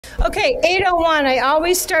Okay, 8:01. I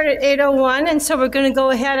always start at 8:01, and so we're going to go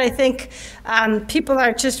ahead. I think people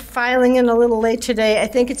are just filing in a little late today. I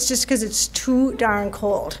think it's just because it's too darn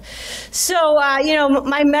cold. So, you know,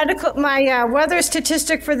 my weather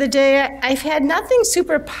statistic for the day, I've had nothing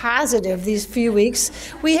super positive these few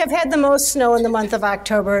weeks. We have had the most snow in the month of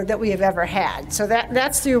October that we have ever had. So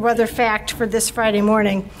that's your weather fact for this Friday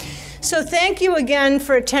morning. So thank you again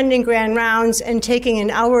for attending Grand Rounds and taking an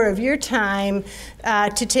hour of your time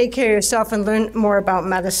to take care of yourself and learn more about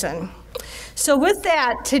medicine. So with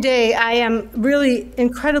that, today I am really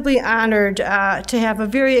incredibly honored to have a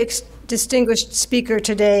very distinguished speaker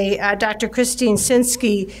today, Dr. Christine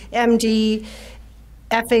Sinsky, MD,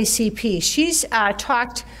 FACP. She's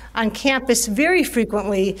talked on campus very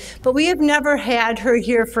frequently, but we have never had her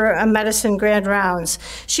here for a medicine Grand Rounds.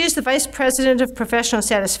 She is the Vice President of Professional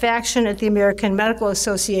Satisfaction at the American Medical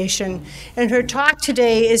Association, and her talk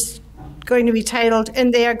today is going to be titled,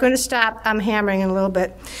 and they are going to stop, I'm hammering in a little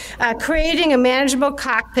bit, Creating a Manageable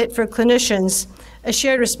Cockpit for Clinicians, a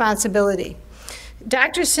Shared Responsibility.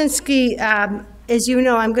 Dr. Sinsky, as you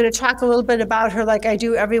know, I'm going to talk a little bit about her like I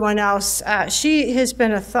do everyone else. She has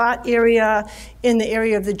been a thought area in the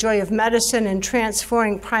area of the joy of medicine and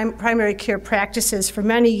transforming primary care practices for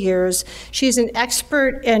many years. She's an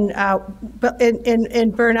expert in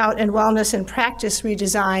burnout and wellness and practice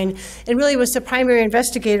redesign, and really was the primary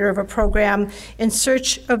investigator of a program in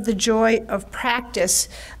search of the joy of practice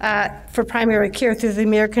for primary care through the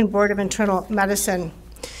American Board of Internal Medicine.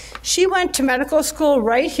 She went to medical school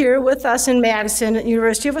right here with us in Madison at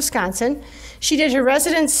University of Wisconsin. She did her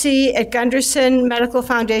residency at Gunderson Medical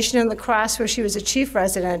Foundation in La Crosse, where she was a chief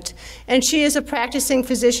resident. And she is a practicing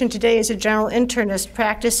physician today as a general internist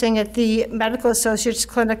practicing at the Medical Associates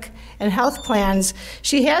Clinic and Health Plans.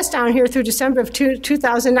 She has down here through December of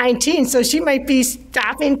 2019, so she might be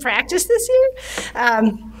stopping practice this year.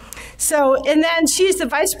 And then she's the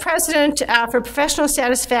Vice President for Professional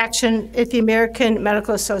Satisfaction at the American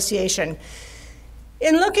Medical Association.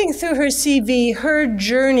 In looking through her CV, her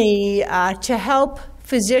journey to help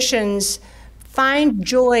physicians find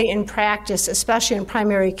joy in practice, especially in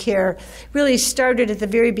primary care, really started at the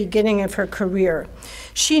very beginning of her career.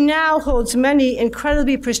 She now holds many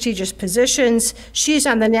incredibly prestigious positions. She's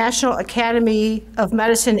on the National Academy of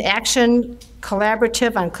Medicine Action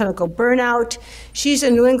Collaborative on Clinical Burnout. She's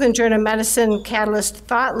a New England Journal of Medicine Catalyst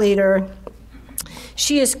thought leader.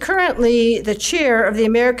 She is currently the chair of the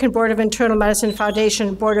American Board of Internal Medicine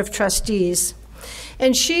Foundation Board of Trustees.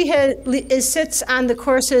 And she sits on the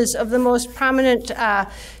courses of the most prominent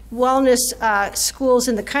wellness schools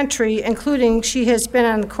in the country, including she has been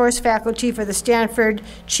on the course faculty for the Stanford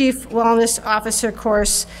Chief Wellness Officer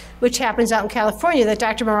course, which happens out in California, that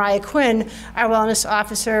Dr. Mariah Quinn, our wellness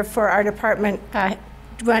officer for our department,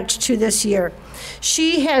 went to this year.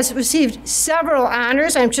 She has received several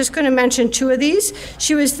honors. I'm just going to mention two of these.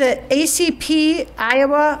 She was the ACP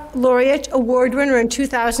Iowa Laureate Award winner in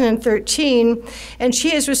 2013, and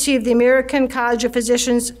she has received the American College of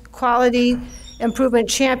Physicians Quality Improvement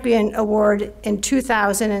Champion Award in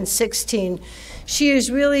 2016. She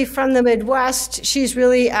is really from the Midwest. She's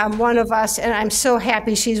really one of us, and I'm so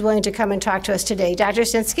happy she's willing to come and talk to us today. Dr.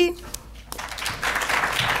 Sinsky?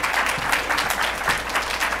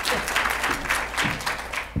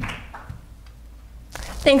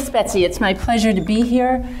 Thanks, Betsy. It's my pleasure to be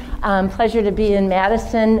here. Pleasure to be in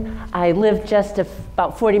Madison. I live just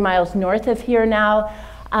about 40 miles north of here now.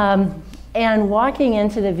 And walking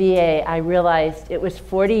into the VA, I realized it was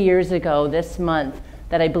 40 years ago this month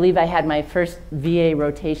that I believe I had my first VA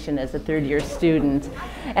rotation as a third-year student.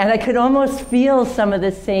 And I could almost feel some of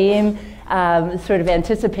the same sort of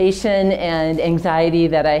anticipation and anxiety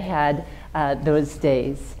that I had those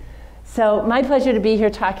days. So my pleasure to be here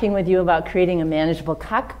talking with you about creating a manageable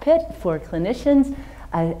cockpit for clinicians,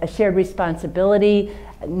 a shared responsibility,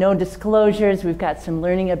 no disclosures. We've got some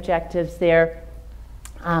learning objectives there.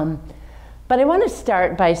 But I want to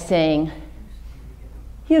start by saying,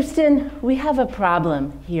 Houston, we have a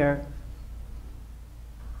problem here.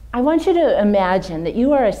 I want you to imagine that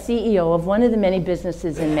you are a CEO of one of the many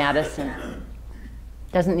businesses in Madison.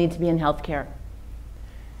 Doesn't need to be in healthcare.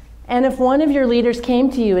 And if one of your leaders came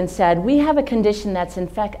to you and said, we have a condition that's in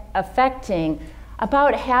fact affecting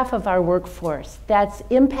about half of our workforce, that's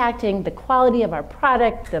impacting the quality of our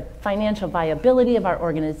product, the financial viability of our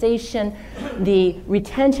organization, the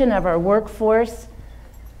retention of our workforce,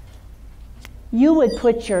 you would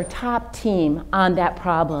put your top team on that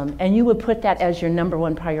problem, and you would put that as your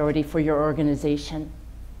 #1 priority for your organization.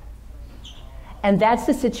 And that's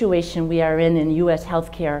the situation we are in US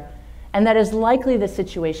healthcare, and that is likely the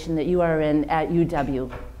situation that you are in at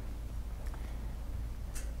UW.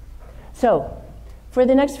 So, for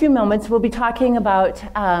the next few moments, we'll be talking about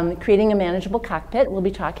creating a manageable cockpit. We'll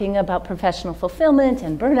be talking about professional fulfillment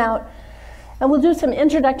and burnout. And we'll do some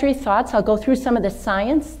introductory thoughts. I'll go through some of the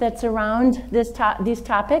science that's around these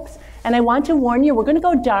topics. And I want to warn you, we're going to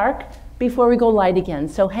go dark before we go light again.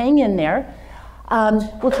 So hang in there.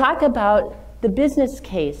 We'll talk about the business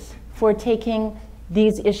case for taking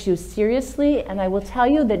these issues seriously. And I will tell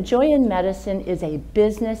you that joy in medicine is a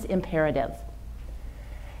business imperative.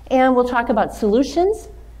 And we'll talk about solutions.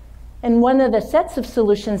 And one of the sets of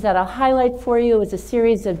solutions that I'll highlight for you is a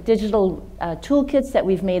series of digital toolkits that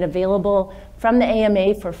we've made available from the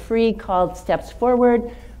AMA for free called Steps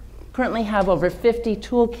Forward. Currently have over 50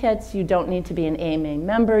 toolkits. You don't need to be an AMA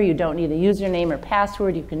member. You don't need a username or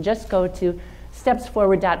password. You can just go to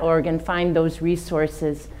stepsforward.org and find those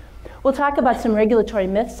resources. We'll talk about some regulatory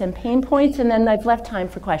myths and pain points, and then I've left time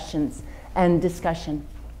for questions and discussion.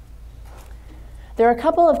 There are a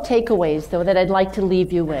couple of takeaways, though, that I'd like to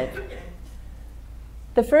leave you with.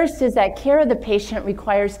 The first is that care of the patient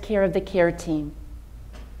requires care of the care team.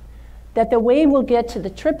 That the way we'll get to the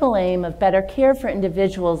triple aim of better care for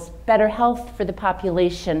individuals, better health for the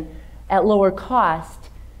population at lower cost,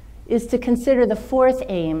 is to consider the fourth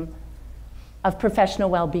aim of professional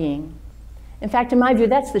well-being. In fact, in my view,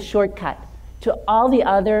 that's the shortcut to all the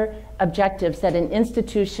other objectives that an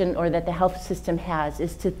institution or that the health system has,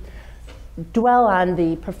 is to dwell on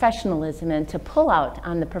the professionalism and to pull out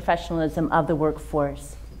on the professionalism of the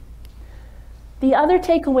workforce. The other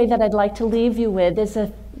takeaway that I'd like to leave you with is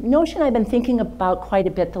a notion I've been thinking about quite a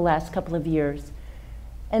bit the last couple of years.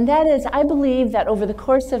 And that is, I believe that over the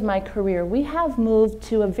course of my career, we have moved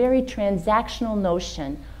to a very transactional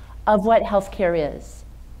notion of what healthcare is.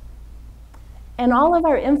 And all of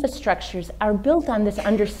our infrastructures are built on this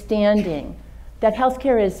understanding that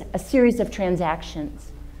healthcare is a series of transactions.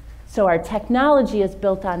 So our technology is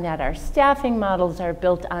built on that, our staffing models are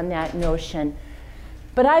built on that notion.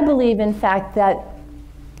 But I believe, in fact, that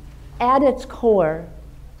at its core,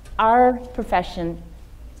 our profession,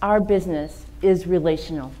 our business is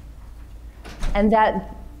relational. And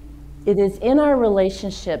that it is in our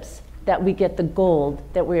relationships that we get the gold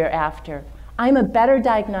that we are after. I'm a better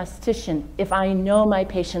diagnostician if I know my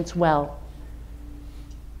patients well.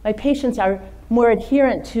 My patients are more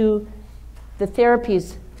adherent to the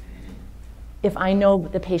therapies if I know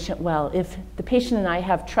the patient well, if the patient and I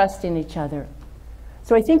have trust in each other.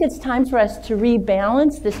 So I think it's time for us to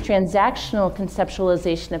rebalance this transactional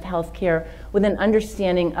conceptualization of healthcare with an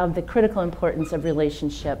understanding of the critical importance of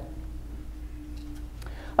relationship.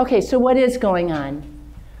 Okay, so what is going on?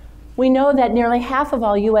 We know that nearly half of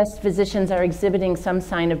all US physicians are exhibiting some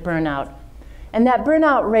sign of burnout. And that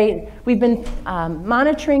burnout rate, we've been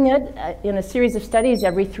monitoring it in a series of studies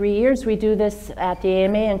every 3 years. We do this at the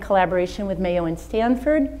AMA in collaboration with Mayo and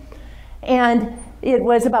Stanford. And it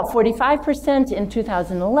was about 45% in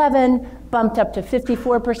 2011, bumped up to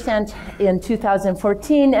 54% in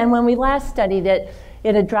 2014. And when we last studied it,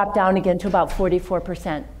 it had dropped down again to about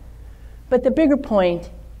 44%. But the bigger point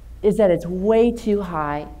is that it's way too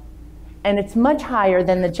high. And it's much higher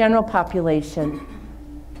than the general population,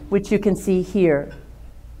 which you can see here,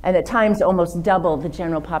 and at times almost double the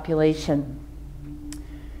general population.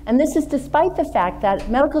 And this is despite the fact that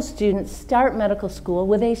medical students start medical school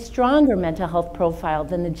with a stronger mental health profile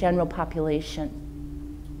than the general population.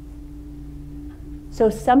 So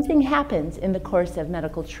something happens in the course of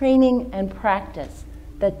medical training and practice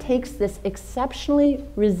that takes this exceptionally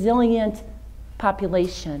resilient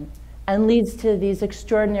population and leads to these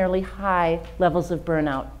extraordinarily high levels of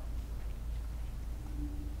burnout.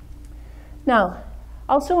 Now,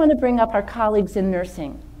 I also want to bring up our colleagues in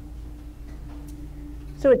nursing.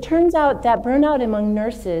 So it turns out that burnout among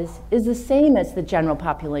nurses is the same as the general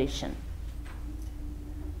population.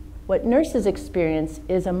 What nurses experience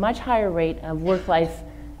is a much higher rate of work-life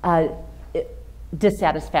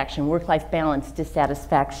dissatisfaction, work-life balance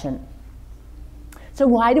dissatisfaction. So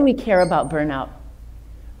why do we care about burnout?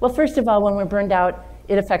 Well, first of all, when we're burned out,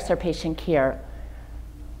 it affects our patient care.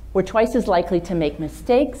 We're twice as likely to make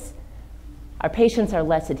mistakes. Our patients are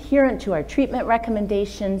less adherent to our treatment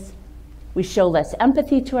recommendations. We show less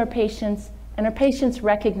empathy to our patients, and our patients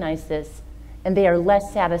recognize this, and they are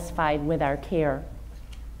less satisfied with our care.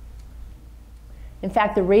 In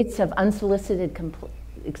fact, the rates of the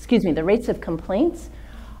rates of complaints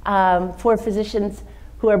for physicians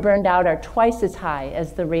who are burned out are twice as high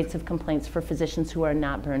as the rates of complaints for physicians who are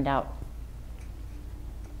not burned out.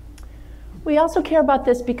 We also care about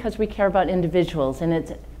this because we care about individuals,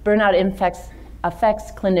 and burnout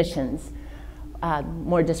affects clinicians.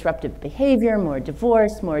 More disruptive behavior, more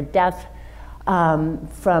divorce, more death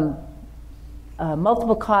from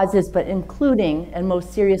multiple causes, but including, and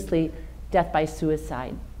most seriously, death by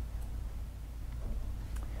suicide.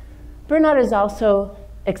 Burnout is also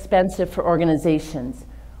expensive for organizations.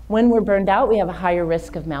 When we're burned out, we have a higher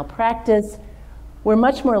risk of malpractice. We're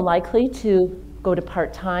much more likely to go to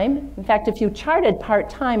part-time. In fact, if you charted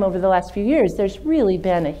part-time over the last few years, there's really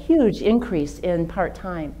been a huge increase in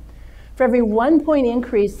part-time. For every 1 point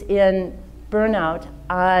increase in burnout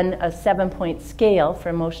on a 7-point scale for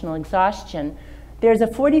emotional exhaustion, there's a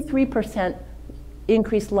 43%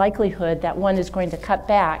 increased likelihood that one is going to cut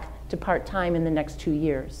back to part-time in the next 2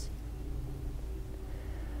 years.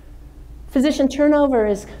 Physician turnover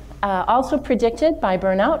is also predicted by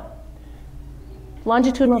burnout.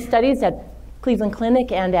 Longitudinal studies at Cleveland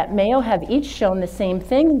Clinic and at Mayo have each shown the same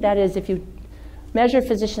thing. That is, if you measure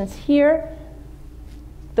physicians here,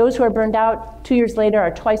 those who are burned out 2 years later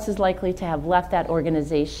are twice as likely to have left that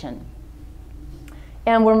organization.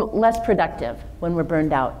 And we're less productive when we're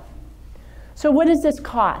burned out. So what does this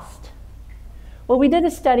cost? Well, we did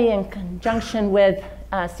a study in conjunction with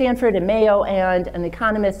Stanford and Mayo and an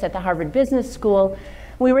economist at the Harvard Business School.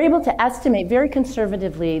 We were able to estimate very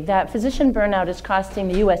conservatively that physician burnout is costing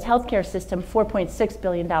the US healthcare system $4.6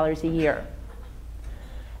 billion a year.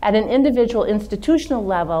 At an individual institutional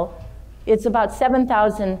level, it's about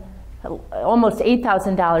 $7,000, almost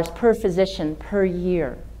 $8,000 per physician per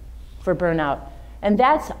year for burnout. And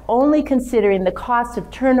that's only considering the cost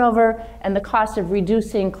of turnover and the cost of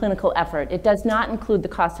reducing clinical effort. It does not include the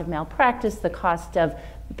cost of malpractice, the cost of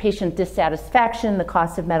patient dissatisfaction, the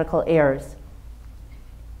cost of medical errors.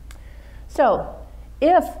 So,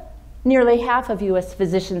 if nearly half of US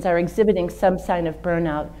physicians are exhibiting some sign of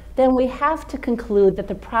burnout, then we have to conclude that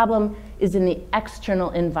the problem is in the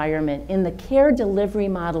external environment, in the care delivery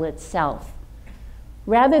model itself,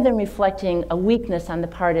 rather than reflecting a weakness on the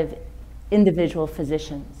part of individual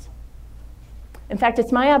physicians. In fact,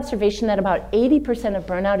 it's my observation that about 80% of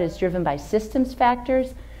burnout is driven by systems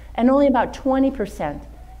factors, and only about 20%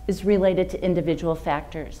 is related to individual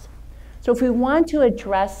factors. So if we want to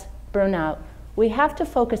address burnout, we have to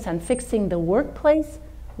focus on fixing the workplace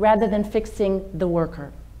rather than fixing the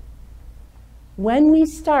worker. When we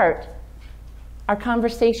start our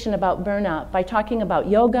conversation about burnout by talking about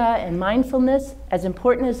yoga and mindfulness, as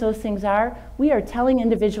important as those things are, we are telling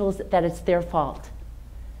individuals that it's their fault.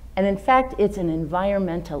 And in fact, it's an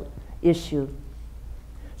environmental issue.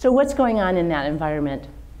 So what's going on in that environment?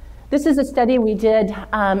 This is a study we did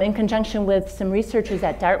in conjunction with some researchers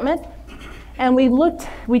at Dartmouth. And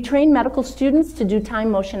we trained medical students to do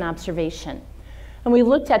time motion observation. And we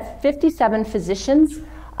looked at 57 physicians,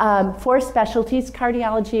 4 specialties,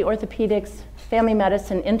 cardiology, orthopedics, family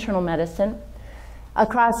medicine, internal medicine,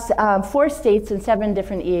 across 4 states and 7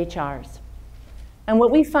 different EHRs. And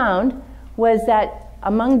what we found was that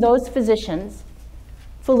among those physicians,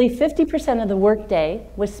 fully 50% of the workday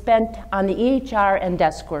was spent on the EHR and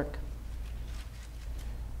desk work.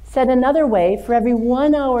 Said another way, for every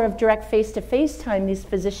 1 hour of direct face-to-face time these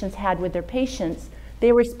physicians had with their patients,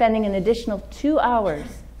 they were spending an additional 2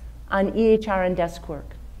 hours on EHR and desk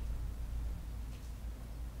work.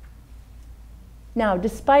 Now,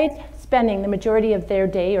 despite spending the majority of their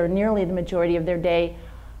day, or nearly the majority of their day,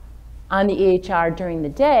 on the EHR during the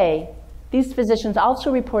day, these physicians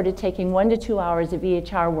also reported taking 1 to 2 hours of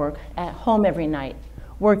EHR work at home every night,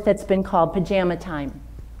 work that's been called pajama time.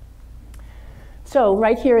 So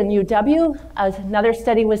right here in UW, another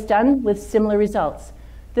study was done with similar results.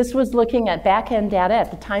 This was looking at back-end data,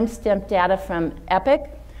 at the time-stamped data from Epic,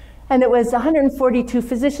 and it was 142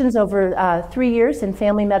 physicians over 3 years in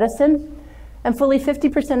family medicine, and fully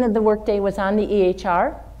 50% of the workday was on the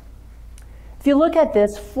EHR. If you look at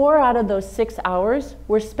this, 4 out of those 6 hours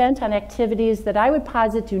were spent on activities that I would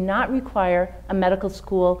posit do not require a medical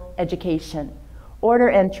school education. Order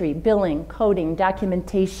entry, billing, coding,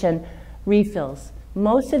 documentation, refills.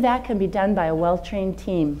 Most of that can be done by a well-trained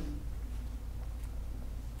team.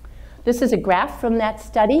 This is a graph from that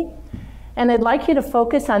study, and I'd like you to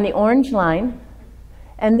focus on the orange line.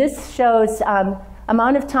 And this shows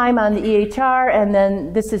amount of time on the EHR, and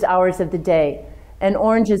then this is hours of the day. And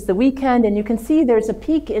orange is the weekend, and you can see there's a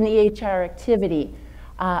peak in EHR activity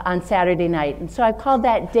on Saturday night. And so I've called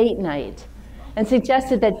that date night, and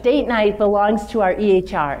suggested that date night belongs to our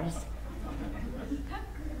EHRs.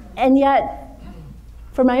 And yet,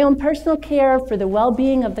 for my own personal care, for the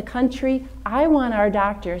well-being of the country, I want our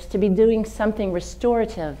doctors to be doing something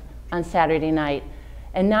restorative on Saturday night,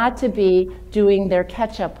 and not to be doing their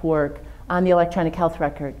catch-up work on the electronic health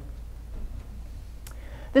record.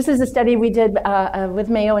 This is a study we did with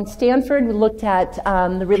Mayo and Stanford. We looked at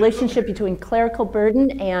the relationship between clerical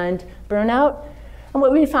burden and burnout. And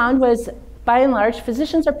what we found was by and large,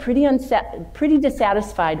 physicians are pretty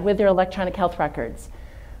dissatisfied with their electronic health records.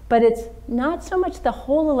 But it's not so much the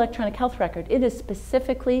whole electronic health record, it is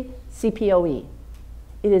specifically CPOE.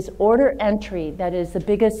 It is order entry that is the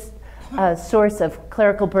biggest source of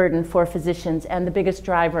clerical burden for physicians and the biggest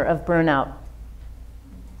driver of burnout.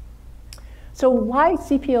 So why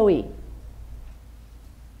CPOE?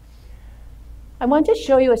 I want to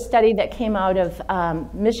show you a study that came out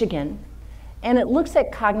of Michigan, and it looks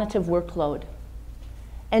at cognitive workload.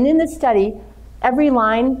 And in this study, every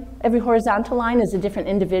horizontal line is a different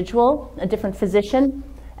individual, a different physician,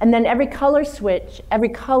 and then every color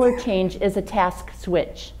change is a task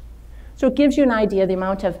switch. So it gives you an idea of the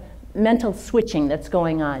amount of mental switching that's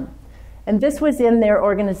going on. And this was in their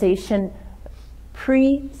organization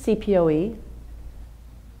pre-CPOE,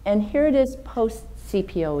 and here it is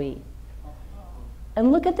post-CPOE.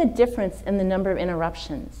 And look at the difference in the number of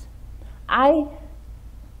interruptions. I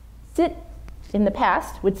in the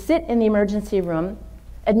past, would sit in the emergency room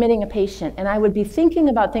admitting a patient, and I would be thinking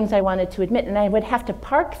about things I wanted to admit, and I would have to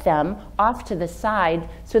park them off to the side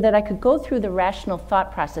so that I could go through the rational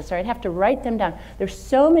thought process, or I'd have to write them down. There's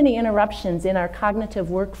so many interruptions in our cognitive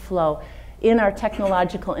workflow in our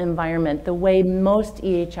technological environment, the way most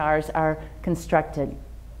EHRs are constructed.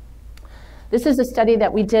 This is a study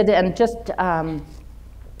that we did and just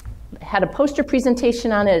had a poster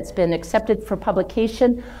presentation on it. It's been accepted for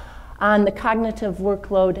publication on the cognitive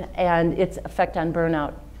workload and its effect on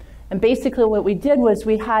burnout. And basically what we did was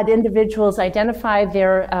we had individuals identify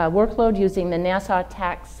their workload using the Nassau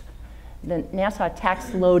Tax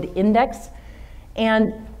Load Index.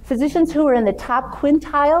 And physicians who were in the top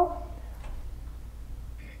quintile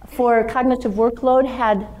for cognitive workload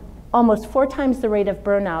had almost 4 times the rate of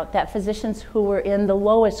burnout that physicians who were in the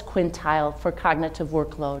lowest quintile for cognitive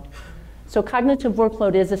workload. So cognitive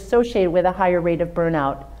workload is associated with a higher rate of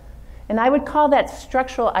burnout. And I would call that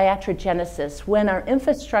structural iatrogenesis, when our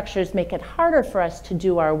infrastructures make it harder for us to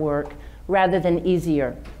do our work rather than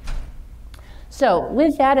easier. So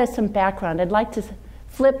with that as some background, I'd like to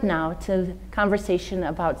flip now to the conversation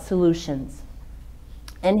about solutions.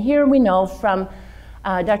 And here we know from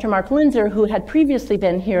Dr. Mark Linzer, who had previously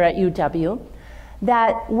been here at UW,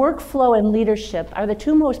 that workflow and leadership are the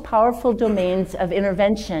 2 most powerful domains of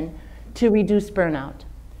intervention to reduce burnout.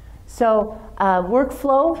 So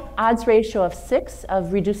workflow, odds ratio of 6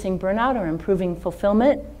 of reducing burnout or improving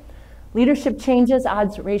fulfillment. Leadership changes,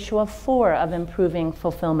 odds ratio of 4 of improving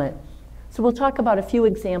fulfillment. So we'll talk about a few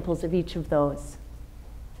examples of each of those.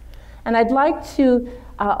 And I'd like to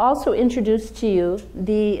also introduce to you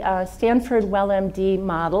the Stanford WellMD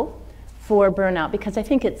model for burnout, because I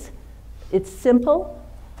think it's simple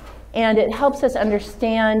and it helps us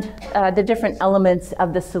understand the different elements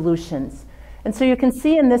of the solutions. And so you can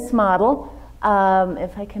see in this model,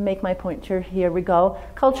 if I can make my pointer, here we go,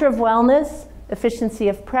 culture of wellness, efficiency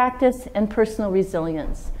of practice, and personal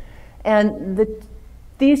resilience. And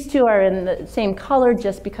these 2 are in the same color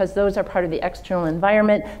just because those are part of the external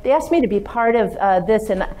environment. They asked me to be part of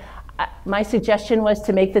this, and my suggestion was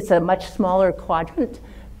to make this a much smaller quadrant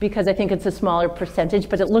because I think it's a smaller percentage,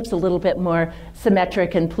 but it looks a little bit more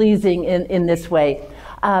symmetric and pleasing in this way.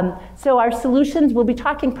 So our solutions, we'll be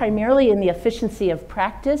talking primarily in the efficiency of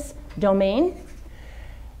practice domain.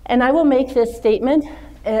 And I will make this statement.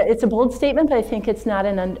 It's a bold statement, but I think it's not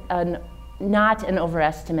an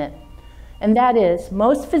overestimate. And that is,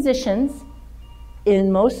 most physicians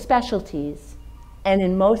in most specialties and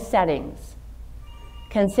in most settings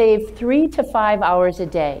can save 3 to 5 hours a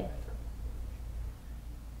day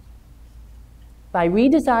by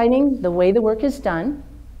redesigning the way the work is done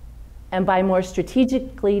and by more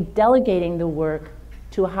strategically delegating the work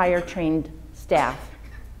to a higher trained staff.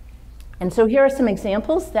 And so here are some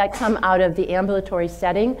examples that come out of the ambulatory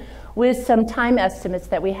setting with some time estimates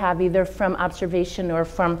that we have either from observation or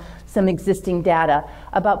from some existing data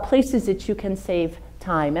about places that you can save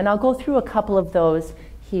time. And I'll go through a couple of those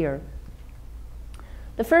here.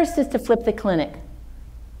 The first is to flip the clinic.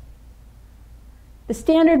 The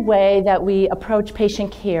standard way that we approach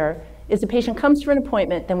patient care is the patient comes for an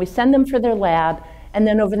appointment, then we send them for their lab, and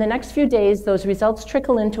then over the next few days, those results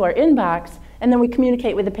trickle into our inbox, and then we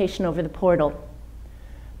communicate with the patient over the portal.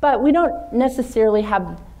 But we don't necessarily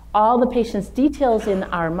have all the patient's details in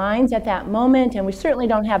our minds at that moment, and we certainly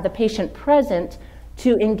don't have the patient present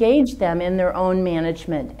to engage them in their own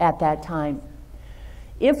management at that time.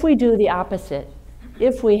 If we do the opposite,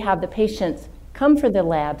 if we have the patients come for their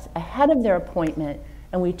labs ahead of their appointment,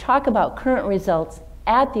 and we talk about current results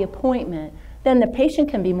at the appointment, then the patient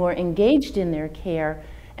can be more engaged in their care,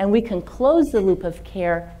 and we can close the loop of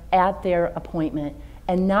care at their appointment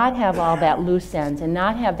and not have all that loose ends and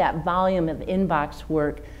not have that volume of inbox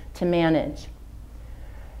work to manage.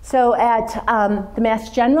 So at the Mass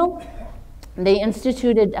General, they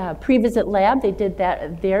instituted a pre-visit lab. They did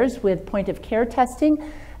theirs with point of care testing.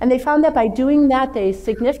 And they found that by doing that, they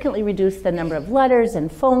significantly reduced the number of letters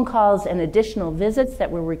and phone calls and additional visits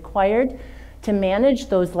that were required to manage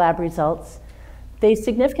those lab results. They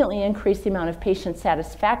significantly increased the amount of patient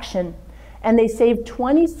satisfaction, and they saved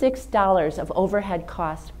 $26 of overhead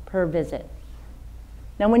costs per visit.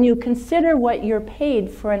 Now, when you consider what you're paid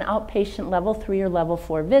for an outpatient level 3 or level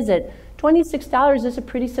 4 visit, $26 is a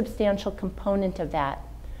pretty substantial component of that.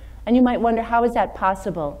 And you might wonder, how is that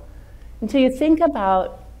possible? Until you think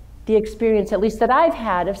about the experience, at least that I've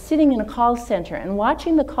had, of sitting in a call center and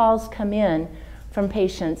watching the calls come in from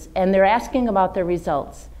patients, and they're asking about their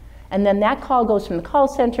results. And then that call goes from the call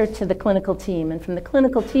center to the clinical team, and from the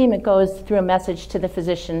clinical team it goes through a message to the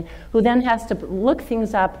physician, who then has to look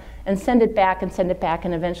things up and send it back,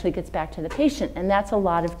 and eventually gets back to the patient. And that's a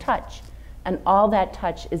lot of touch, and all that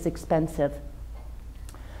touch is expensive.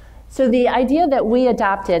 So the idea that we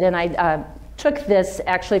adopted, and I took this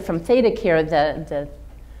actually from Theta Care,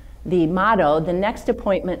 the motto, the next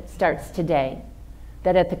appointment starts today.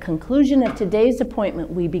 That at the conclusion of today's appointment,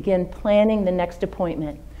 we begin planning the next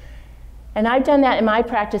appointment. And I've done that in my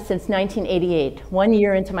practice since 1988. 1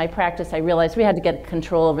 year into my practice, I realized we had to get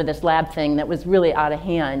control over this lab thing that was really out of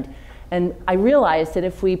hand. And I realized that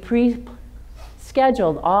if we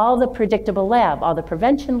pre-scheduled all the predictable lab, all the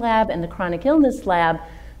prevention lab and the chronic illness lab,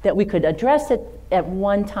 that we could address it at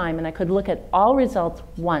one time, and I could look at all results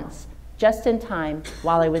once, just in time,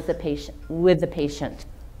 while I was with the patient.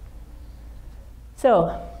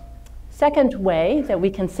 So, second way that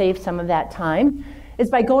we can save some of that time is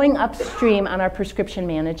by going upstream on our prescription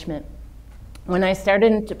management. When I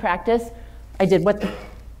started into practice, I did what the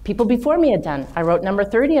people before me had done. I wrote number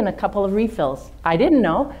 30 and a couple of refills. I didn't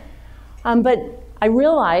know, but I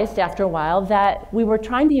realized after a while that we were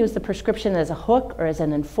trying to use the prescription as a hook or as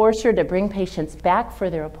an enforcer to bring patients back for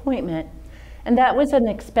their appointment, and that was an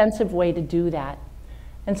expensive way to do that.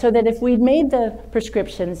 And so that if we'd made the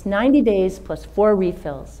prescriptions 90 days plus 4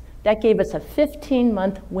 refills, that gave us a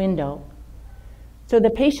 15-month window. So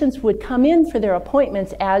the patients would come in for their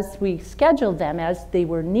appointments as we scheduled them, as they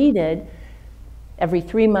were needed, every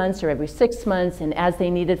 3 months or every 6 months, and as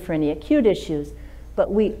they needed for any acute issues.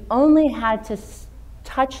 But we only had to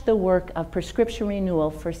touch the work of prescription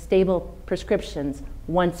renewal for stable prescriptions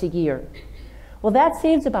once a year. Well, that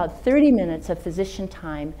saves about 30 minutes of physician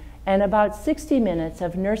time and about 60 minutes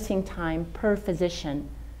of nursing time per physician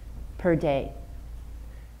per day.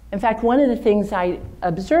 In fact, one of the things I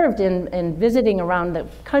observed in visiting around the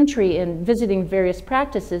country and visiting various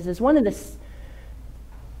practices is one of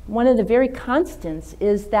the very constants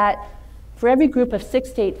is that for every group of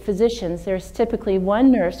 6 to 8 physicians, there's typically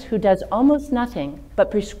one nurse who does almost nothing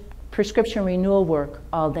but prescription renewal work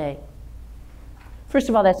all day. First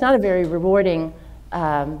of all, that's not a very rewarding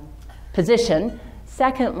position.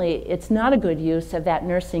 Secondly, it's not a good use of that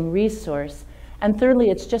nursing resource. And thirdly,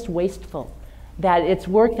 it's just wasteful. That it's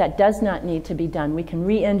work that does not need to be done. We can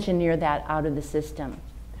re-engineer that out of the system.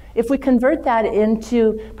 If we convert that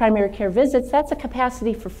into primary care visits, that's a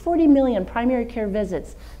capacity for 40 million primary care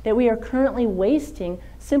visits that we are currently wasting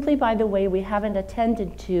simply by the way we haven't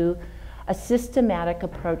attended to a systematic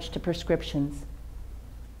approach to prescriptions.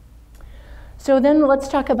 So then let's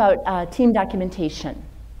talk about team documentation.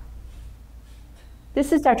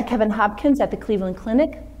 This is Dr. Kevin Hopkins at the Cleveland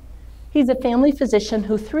Clinic. He's a family physician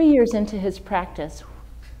who 3 years into his practice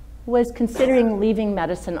was considering leaving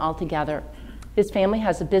medicine altogether. His family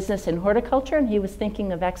has a business in horticulture, and he was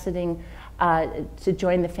thinking of exiting to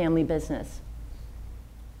join the family business.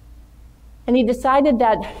 And he decided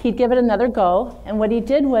that he'd give it another go, and what he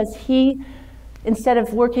did was instead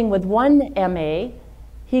of working with one MA,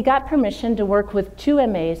 he got permission to work with 2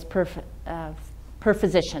 MAs per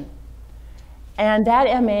physician. And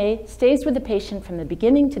that MA stays with the patient from the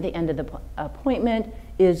beginning to the end of the appointment,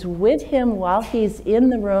 is with him while he's in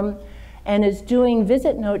the room, and is doing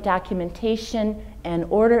visit note documentation and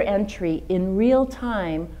order entry in real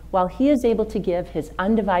time while he is able to give his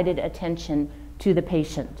undivided attention to the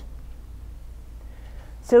patient.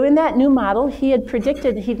 So in that new model, he had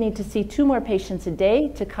predicted that he'd need to see 2 more patients a day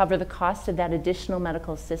to cover the cost of that additional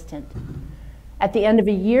medical assistant. At the end of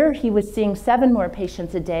a year, he was seeing 7 more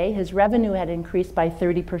patients a day. His revenue had increased by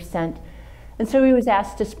 30%. And so he was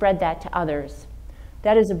asked to spread that to others.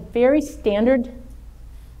 That is a very standard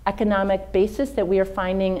economic basis that we are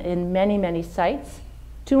finding in many, many sites.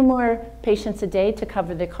 2 more patients a day to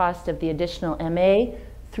cover the cost of the additional MA,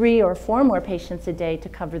 3 or 4 more patients a day to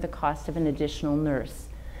cover the cost of an additional nurse.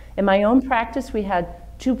 In my own practice, we had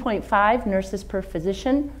 2.5 nurses per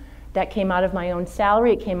physician. That came out of my own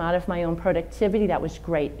salary, it came out of my own productivity. That was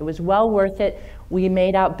great. It was well worth it. We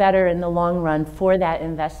made out better in the long run for that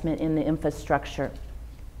investment in the infrastructure.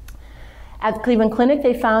 At the Cleveland Clinic,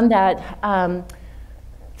 they found that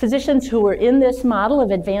physicians who were in this model of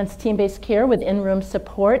advanced team-based care with in-room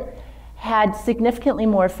support had significantly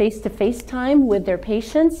more face-to-face time with their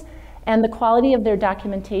patients, and the quality of their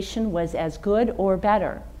documentation was as good or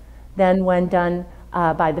better than when done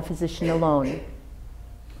by the physician alone.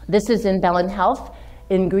 This is in Bellin Health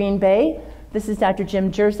in Green Bay. This is Dr.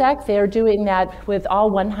 Jim Jerzak. They're doing that with all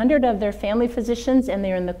 100 of their family physicians, and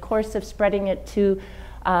they're in the course of spreading it to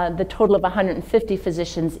the total of 150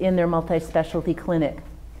 physicians in their multi-specialty clinic.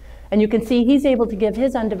 And you can see he's able to give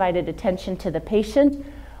his undivided attention to the patient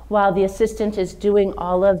while the assistant is doing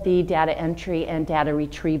all of the data entry and data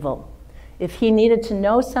retrieval. If he needed to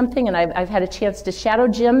know something, and I've had a chance to shadow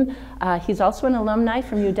Jim, he's also an alumni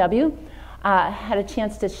from UW, had a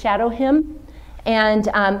chance to shadow him, and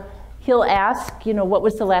he'll ask, you know, what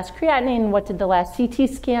was the last creatinine, what did the last CT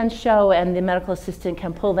scan show, and the medical assistant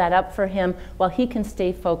can pull that up for him while he can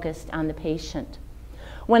stay focused on the patient.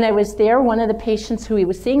 When I was there, one of the patients who he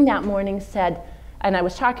was seeing that morning said, and I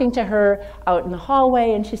was talking to her out in the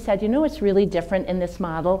hallway, and she said, you know what's really different in this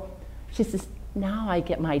model? She says, now I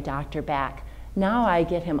get my doctor back. Now I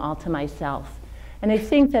get him all to myself. And I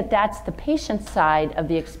think that that's the patient side of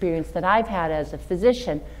the experience that I've had as a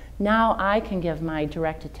physician. Now I can give my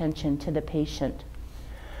direct attention to the patient.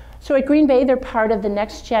 So at Green Bay, they're part of the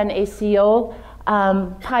Next Gen ACO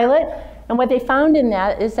pilot. And what they found in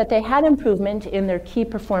that is that they had improvement in their key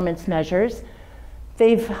performance measures.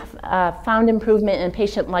 They've found improvement in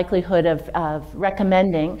patient likelihood of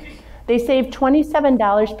recommending. They saved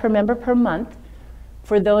 $27 per member per month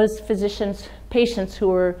for those patients who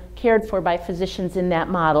were cared for by physicians in that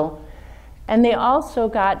model. And they also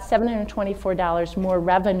got $724 more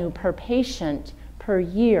revenue per patient per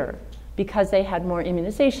year because they had more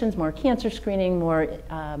immunizations, more cancer screening, more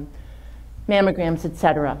mammograms, et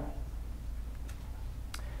cetera.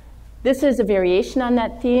 This is a variation on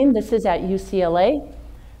that theme. This is at UCLA.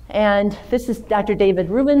 And this is Dr. David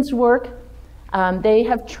Rubin's work. They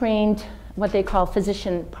have trained what they call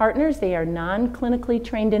physician partners. They are non-clinically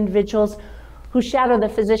trained individuals who shadow the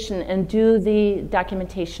physician and do the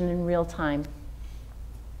documentation in real time.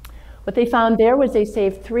 What they found there was they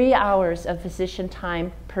saved 3 hours of physician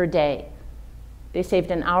time per day. They saved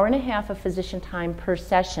an hour and a half of physician time per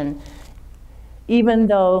session, even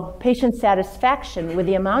though patient satisfaction with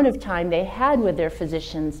the amount of time they had with their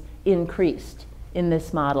physicians increased in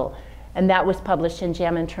this model. And that was published in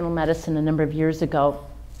JAMA Internal Medicine a number of years ago.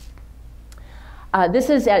 This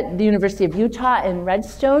is at the University of Utah in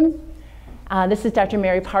Redstone. This is Dr.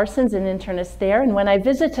 Mary Parsons, an internist there. And when I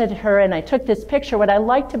visited her and I took this picture, what I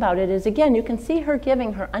liked about it is, again, you can see her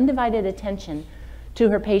giving her undivided attention to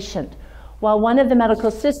her patient, while one of the medical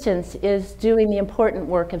assistants is doing the important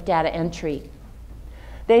work of data entry.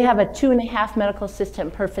 They have a 2.5 medical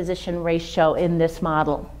assistant per physician ratio in this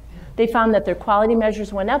model. They found that their quality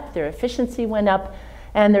measures went up, their efficiency went up,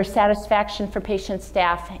 and their satisfaction for patient,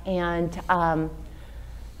 staff, and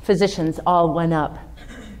physicians all went up.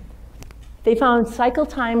 They found cycle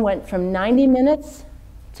time went from 90 minutes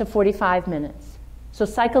to 45 minutes. So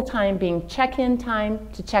cycle time being check-in time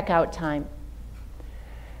to check-out time.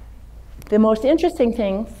 The most interesting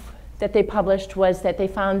thing that they published was that they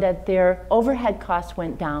found that their overhead costs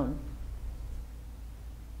went down.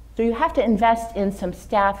 So you have to invest in some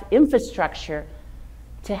staff infrastructure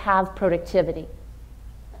to have productivity.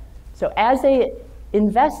 So as they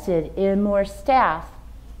invested in more staff,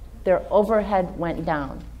 their overhead went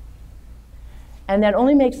down. And that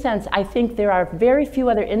only makes sense. I think there are very few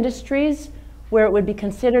other industries where it would be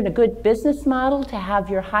considered a good business model to have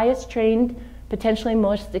your highest trained, potentially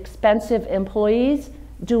most expensive employees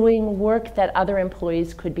doing work that other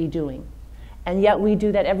employees could be doing. And yet we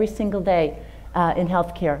do that every single day in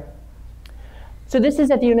healthcare. So this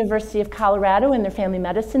is at the University of Colorado in their family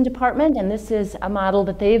medicine department, and this is a model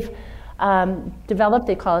that they've developed.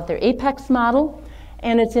 They call it their APEX model,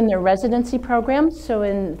 and it's in their residency program. So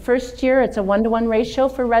in first year, it's a 1-to-1 ratio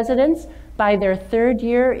for residents. By their third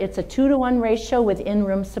year, it's a 2-to-1 ratio with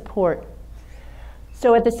in-room support.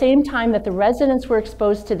 So at the same time that the residents were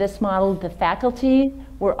exposed to this model, the faculty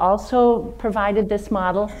were also provided this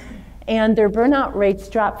model, and their burnout rates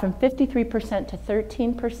dropped from 53% to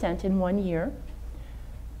 13% in 1 year.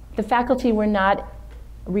 The faculty were not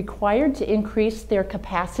required to increase their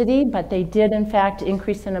capacity, but they did in fact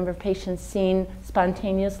increase the number of patients seen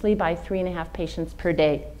spontaneously by 3.5 patients per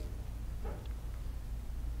day.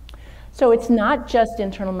 So it's not just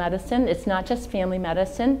internal medicine, it's not just family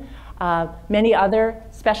medicine. Many other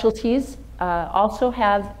specialties also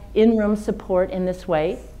have in-room support in this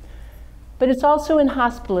way. But it's also in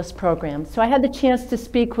hospitalist programs. So I had the chance to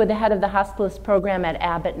speak with the head of the hospitalist program at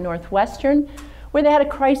Abbott Northwestern, where they had a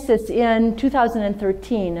crisis in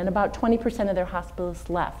 2013, and about 20% of their hospitalists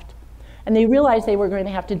left. And they realized they were going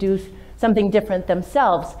to have to do something different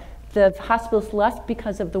themselves. The hospitalists left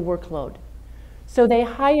because of the workload. So they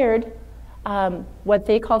hired what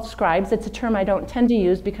they called scribes. It's a term I don't tend to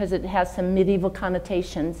use because it has some medieval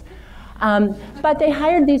connotations. But they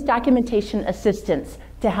hired these documentation assistants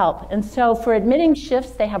to help. And so for admitting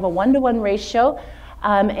shifts, they have a 1-to-1 ratio,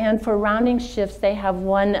 and for rounding shifts, they have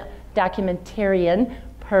 1 documentarian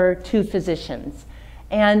per 2 physicians.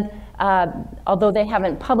 And although they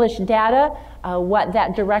haven't published data, what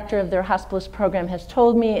that director of their hospitalist program has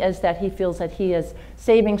told me is that he feels that he is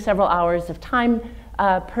saving several hours of time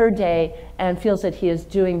per day and feels that he is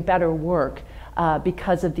doing better work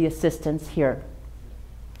because of the assistance here.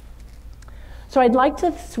 So I'd like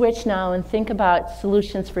to switch now and think about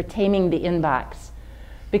solutions for taming the inbox,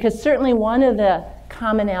 because certainly one of the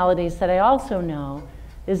commonalities that I also know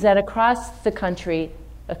is that across the country,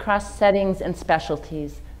 across settings and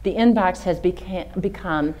specialties, the inbox has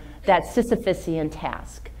become that Sisyphusian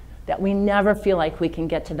task, that we never feel like we can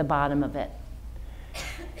get to the bottom of it.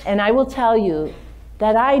 And I will tell you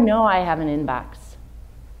that I know I have an inbox.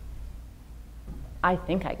 I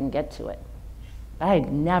think I can get to it, but I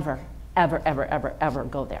never, ever, ever, ever, ever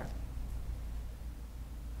go there.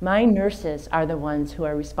 My nurses are the ones who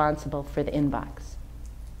are responsible for the inbox.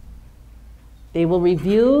 They will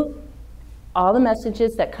review all the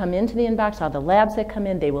messages that come into the inbox, all the labs that come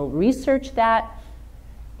in. They will research that.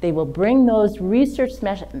 They will bring those research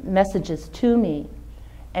messages to me,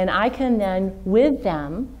 and I can then, with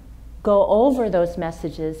them, go over those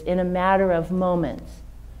messages in a matter of moments,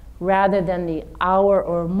 rather than the hour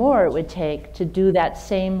or more it would take to do that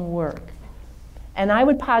same work. And I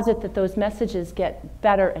would posit that those messages get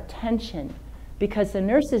better attention because the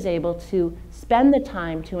nurse is able to spend the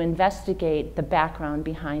time to investigate the background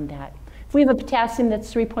behind that. If we have a potassium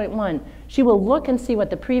that's 3.1, she will look and see what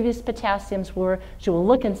the previous potassiums were. She will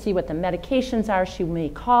look and see what the medications are. She may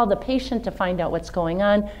call the patient to find out what's going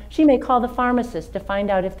on. She may call the pharmacist to find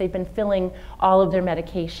out if they've been filling all of their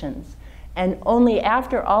medications. And only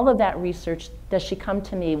after all of that research does she come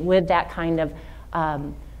to me with that kind of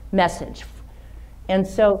message. And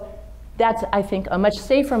so that's, I think, a much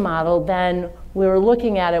safer model than we're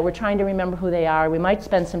looking at it, we're trying to remember who they are, we might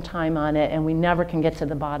spend some time on it, and we never can get to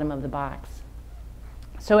the bottom of the box.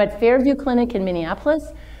 So at Fairview Clinic in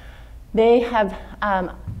Minneapolis, they have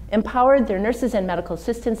empowered their nurses and medical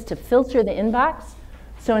assistants to filter the inbox.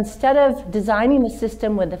 So instead of designing the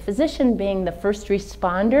system with the physician being the first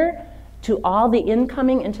responder to all the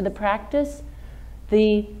incoming into the practice,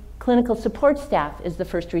 the clinical support staff is the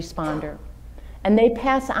first responder. And they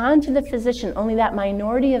pass on to the physician only that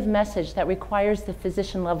minority of message that requires the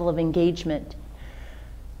physician level of engagement.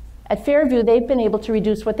 At Fairview, they've been able to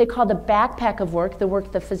reduce what they call the backpack of work, the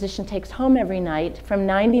work the physician takes home every night, from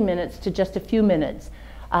 90 minutes to just a few minutes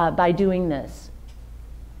by doing this.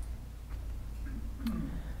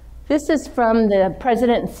 This is from the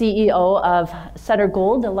president and CEO of Sutter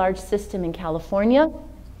Gold, a large system in California.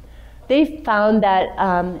 They found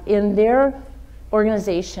that in their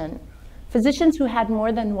organization, physicians who had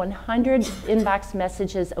more than 100 inbox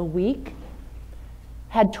messages a week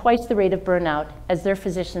had twice the rate of burnout as their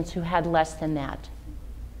physicians who had less than that.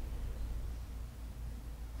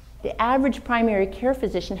 The average primary care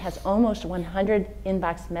physician has almost 100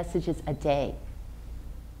 inbox messages a day.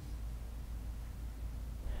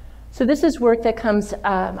 So this is work that comes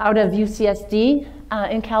out of UCSD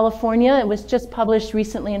in California. It was just published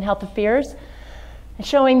recently in Health Affairs,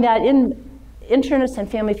 showing that internists and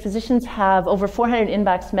family physicians have over 400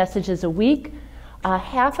 inbox messages a week.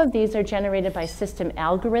 Half of these are generated by system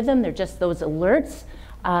algorithm. They're just those alerts.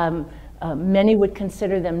 Many would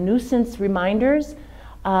consider them nuisance reminders.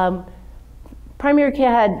 Primary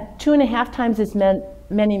care had 2.5 times as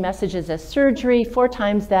many messages as surgery, 4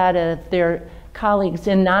 times that of their colleagues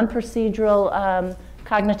in non-procedural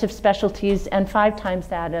cognitive specialties, and 5 times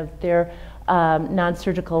that of their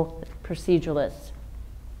non-surgical proceduralists.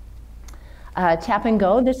 Tap and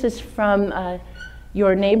Go, this is from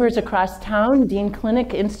your neighbors across town. Dean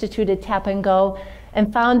Clinic instituted Tap and Go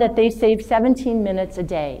and found that they saved 17 minutes a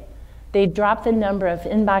day. They dropped the number of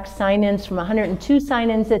inbox sign-ins from 102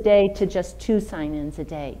 sign-ins a day to just 2 sign-ins a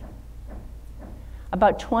day.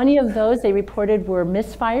 About 20 of those they reported were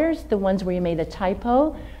misfires, the ones where you made a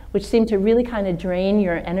typo, which seemed to really kind of drain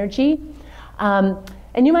your energy.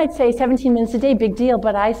 And you might say 17 minutes a day, big deal,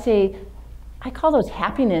 but I call those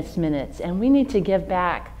happiness minutes, and we need to give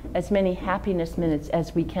back as many happiness minutes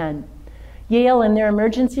as we can. Yale, in their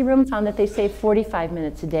emergency room, found that they save 45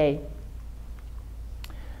 minutes a day.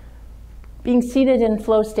 Being seated in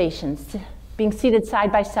flow stations, being seated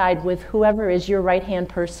side by side with whoever is your right-hand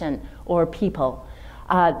person or people.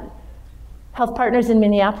 Health Partners in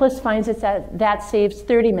Minneapolis finds that saves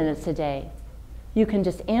 30 minutes a day. You can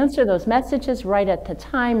just answer those messages right at the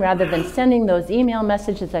time rather than sending those email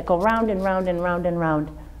messages that go round and round and round and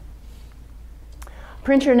round.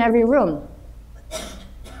 Printer in every room.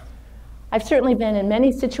 I've certainly been in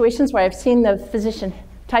many situations where I've seen the physician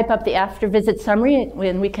type up the after-visit summary,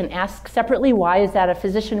 and we can ask separately, why is that a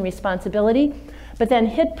physician responsibility? But then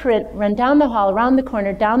hit print, run down the hall, around the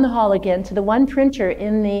corner, down the hall again to the one printer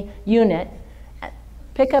in the unit,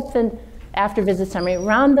 pick up the after-visit summary,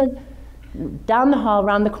 down the hall,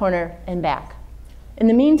 around the corner, and back. In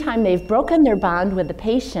the meantime, they've broken their bond with the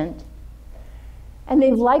patient, and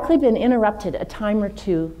they've likely been interrupted a time or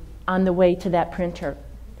two on the way to that printer.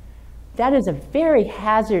 That is a very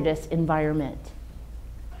hazardous environment.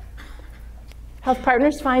 Health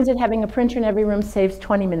Partners finds that having a printer in every room saves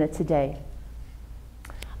 20 minutes a day.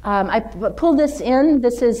 I pulled this in.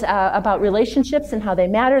 This is about relationships and how they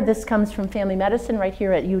matter. This comes from family medicine right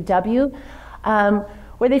here at UW,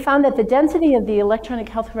 where they found that the density of the electronic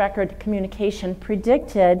health record communication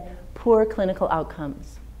predicted poor clinical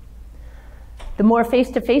outcomes. The more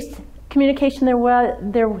face-to-face communication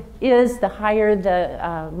there is, the higher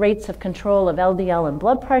the rates of control of LDL and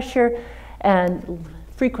blood pressure, and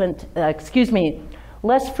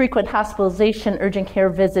less frequent hospitalization, urgent care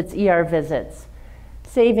visits, ER visits,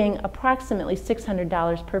 saving approximately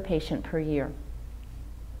 $600 per patient per year.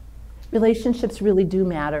 Relationships really do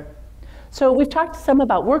matter. So we've talked some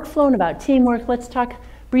about workflow and about teamwork. Let's talk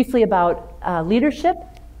briefly about leadership.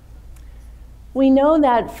 We know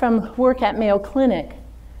that from work at Mayo Clinic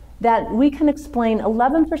that we can explain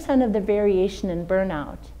 11% of the variation in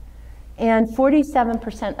burnout and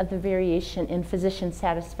 47% of the variation in physician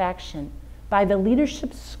satisfaction by the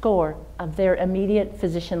leadership score of their immediate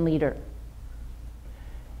physician leader.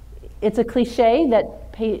 It's a cliche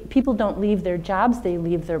that people don't leave their jobs, they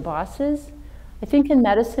leave their bosses. I think in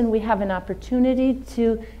medicine we have an opportunity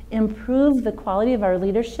to improve the quality of our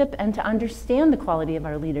leadership and to understand the quality of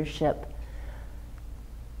our leadership.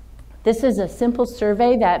 This is a simple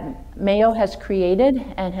survey that Mayo has created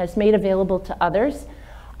and has made available to others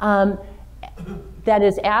that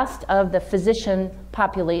is asked of the physician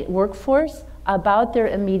workforce about their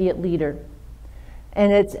immediate leader.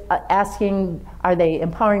 And it's asking, are they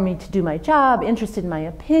empowering me to do my job, interested in my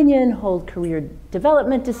opinion, hold career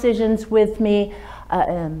development decisions with me,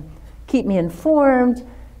 keep me informed,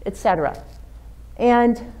 etc.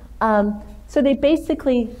 And so they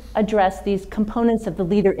basically address these components of the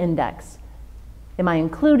leader index. Am I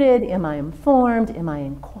included? Am I informed?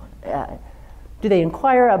 Do they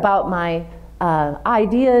inquire about my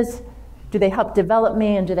ideas? Do they help develop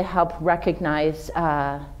me? And do they help recognize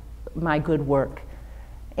my good work?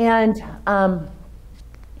 And I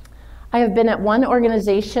have been at one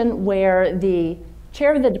organization where the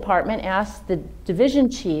chair of the department asked the division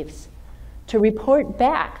chiefs to report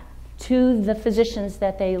back to the physicians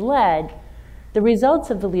that they led the results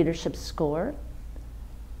of the leadership score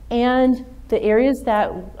and the areas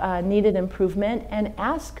that needed improvement, and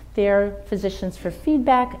ask their physicians for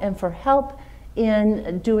feedback and for help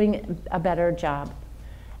in doing a better job.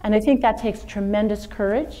 And I think that takes tremendous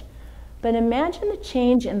courage. But imagine the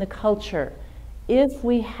change in the culture if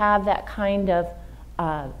we have that kind of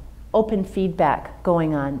open feedback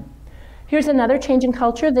going on. Here's another change in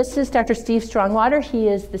culture. This is Dr. Steve Strongwater. He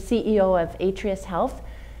is the CEO of Atrius Health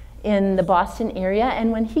in the Boston area.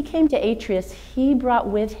 And when he came to Atrius, he brought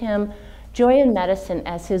with him Joy in Medicine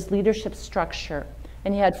as his leadership structure.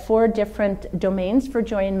 And he had 4 different domains for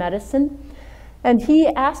Joy in Medicine. And he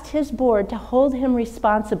asked his board to hold him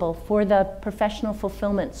responsible for the professional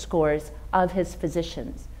fulfillment scores of his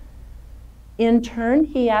physicians. In turn,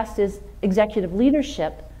 he asked his executive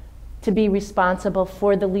leadership to be responsible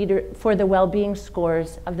for the well-being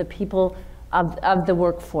scores of the people of the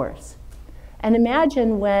workforce. And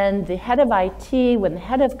imagine when the head of IT, when the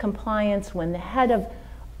head of compliance, when the head of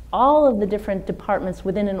all of the different departments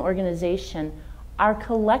within an organization are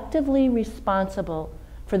collectively responsible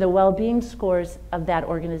for the well-being scores of that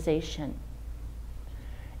organization.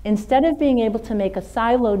 Instead of being able to make a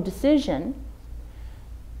siloed decision,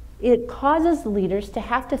 it causes the leaders to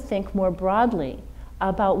have to think more broadly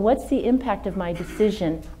about what's the impact of my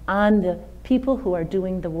decision on the people who are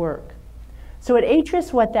doing the work. So at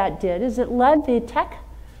Atris, what that did is it led the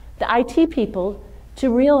IT people to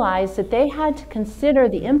realize that they had to consider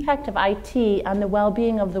the impact of IT on the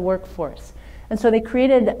well-being of the workforce. And so they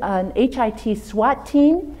created an HIT SWAT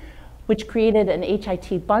team, which created an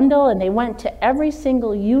HIT bundle, and they went to every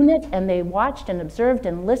single unit and they watched and observed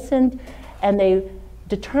and listened, and they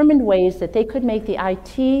determined ways that they could make the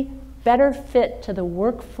IT better fit to the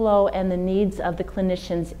workflow and the needs of the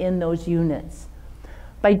clinicians in those units.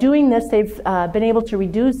 By doing this, they've been able to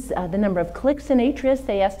reduce the number of clicks in Atris.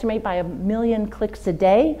 They estimate by 1 million clicks a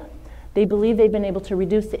day. They believe they've been able to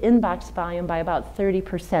reduce the inbox volume by about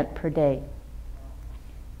 30% per day.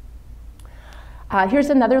 Here's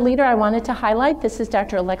another leader I wanted to highlight. This is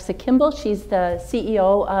Dr. Alexa Kimball. She's the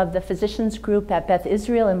CEO of the physicians group at Beth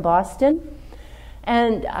Israel in Boston.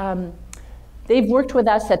 And they've worked with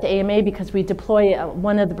us at the AMA because we deploy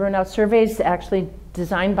one of the burnout surveys, actually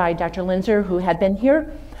designed by Dr. Linzer, who had been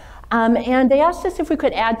here. And they asked us if we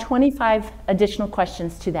could add 25 additional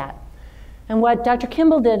questions to that. And what Dr.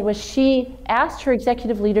 Kimball did was she asked her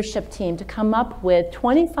executive leadership team to come up with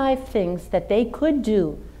 25 things that they could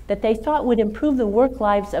do that they thought would improve the work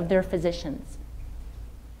lives of their physicians.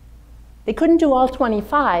 They couldn't do all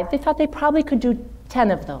 25. They thought they probably could do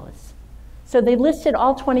 10 of those. So they listed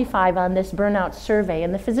all 25 on this burnout survey,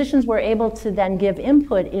 and the physicians were able to then give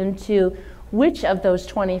input into which of those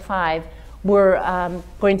 25 were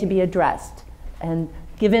going to be addressed and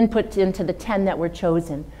give input into the 10 that were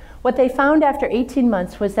chosen. What they found after 18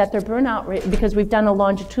 months was that their burnout rate, because we've done a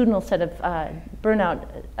longitudinal set of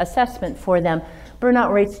burnout assessment for them,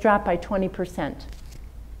 burnout rates dropped by 20%.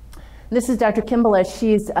 This is Dr. Kimball as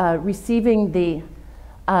she's receiving the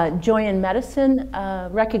Joy in Medicine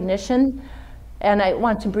recognition. And I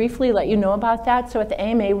want to briefly let you know about that. So at the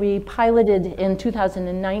AMA, we piloted in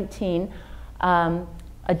 2019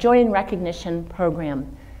 a Joy in Recognition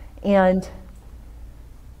program. And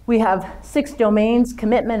we have 6 domains: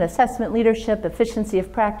 commitment, assessment, leadership, efficiency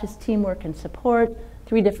of practice, teamwork, and support,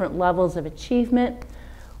 3 different levels of achievement.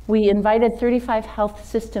 We invited 35 health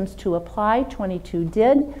systems to apply, 22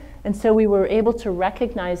 did, and so we were able to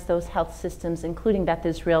recognize those health systems, including Beth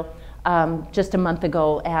Israel, just a month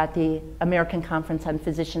ago at the American Conference on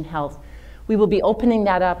Physician Health. We will be opening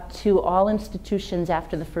that up to all institutions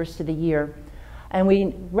after the first of the year. And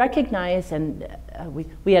we recognize, and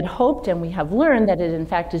we had hoped and we have learned that it in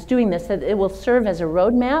fact is doing this, that it will serve as a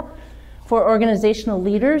roadmap for organizational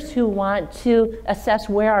leaders who want to assess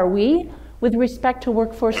where are we with respect to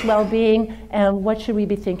workforce well-being and what should we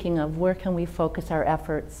be thinking of, where can we focus our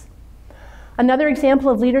efforts. Another example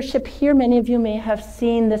of leadership here, many of you may have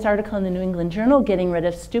seen this article in the New England Journal, Getting Rid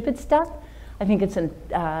of Stupid Stuff. I think it's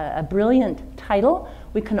a brilliant title.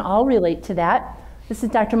 We can all relate to that. This is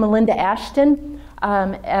Dr. Melinda Ashton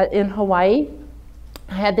in Hawaii.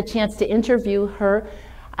 I had the chance to interview her,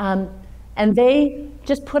 and they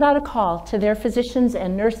just put out a call to their physicians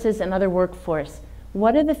and nurses and other workforce.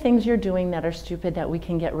 What are the things you're doing that are stupid that we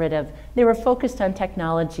can get rid of? They were focused on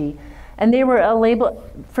technology, and they were,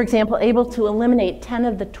 for example, able to eliminate 10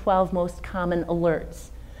 of the 12 most common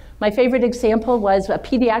alerts. My favorite example was a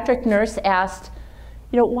pediatric nurse asked,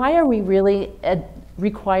 why are we really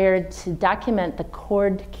required to document the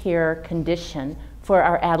cord care condition for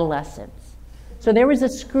our adolescents? So there was a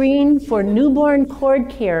screen for newborn cord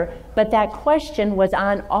care, but that question was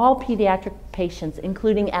on all pediatric patients,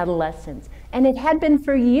 including adolescents. And it had been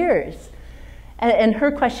for years. And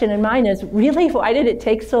her question and mine is, really, why did it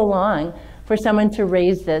take so long for someone to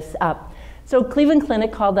raise this up? So Cleveland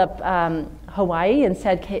Clinic called up Hawaii and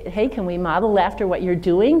said, hey, can we model after what you're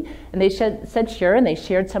doing? And they said sure, and they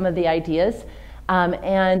shared some of the ideas.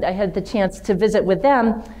 And I had the chance to visit with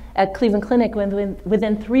them at Cleveland Clinic.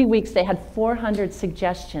 Within 3 weeks, they had 400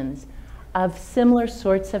 suggestions of similar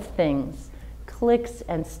sorts of things, clicks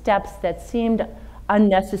and steps that seemed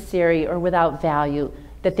unnecessary or without value,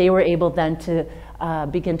 that they were able then to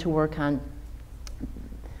begin to work on.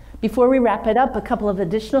 Before we wrap it up, a couple of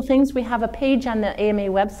additional things. We have a page on the AMA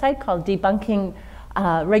website called Debunking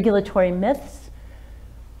Regulatory Myths.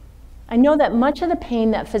 I know that much of the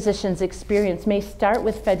pain that physicians experience may start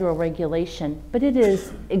with federal regulation, but it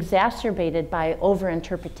is exacerbated by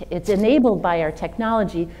overinterpretation. It's enabled by our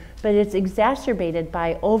technology, but it's exacerbated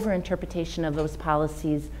by overinterpretation of those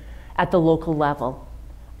policies at the local level,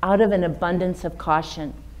 out of an abundance of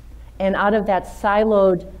caution, and out of that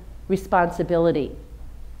siloed responsibility.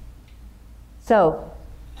 So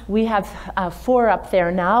we have 4 up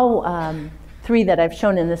there now, 3 that I've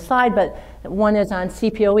shown in this slide, but one is on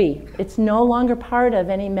CPOE. It's no longer part of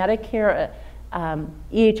any Medicare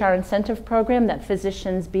EHR incentive program that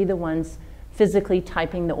physicians be the ones physically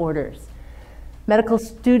typing the orders. Medical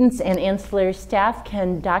students and ancillary staff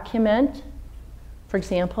can document, for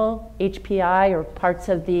example, HPI or parts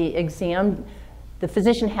of the exam. The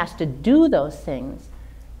physician has to do those things,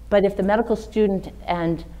 but if the medical student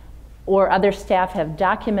or other staff have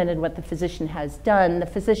documented what the physician has done, the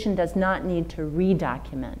physician does not need to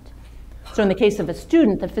redocument. So in the case of a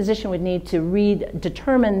student, the physician would need to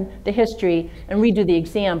determine the history and redo the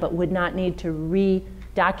exam, but would not need to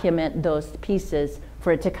redocument those pieces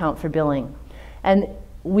for it to count for billing. And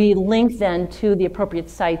we link then to the appropriate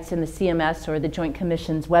sites in the CMS or the Joint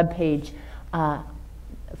Commission's webpage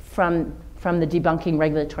from the Debunking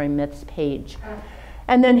Regulatory Myths page.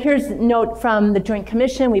 And then here's a note from the Joint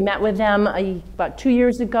Commission. We met with them about 2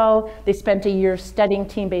 years ago. They spent a year studying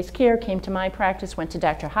team-based care, came to my practice, went to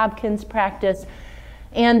Dr. Hopkins' practice,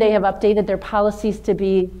 and they have updated their policies to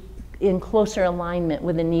be in closer alignment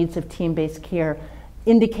with the needs of team-based care,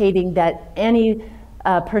 indicating that any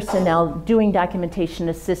personnel doing documentation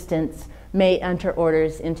assistance may enter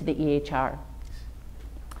orders into the EHR.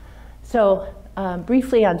 So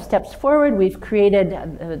briefly on steps forward, we've created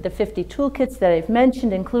the 50 toolkits that I've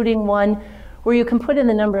mentioned, including one where you can put in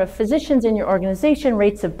the number of physicians in your organization,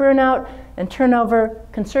 rates of burnout and turnover,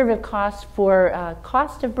 conservative costs for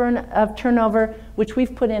cost of turnover, which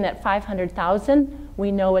we've put in at 500,000.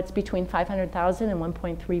 We know it's between 500,000 and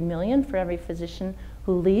 1.3 million for every physician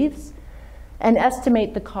who leaves, and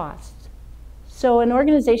estimate the cost. So an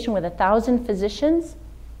organization with 1,000 physicians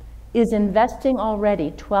is investing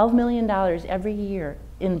already $12 million every year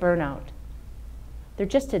in burnout. They're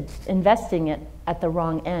just investing it at the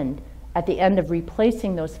wrong end, at the end of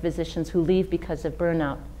replacing those physicians who leave because of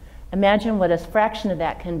burnout. Imagine what a fraction of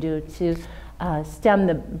that can do to stem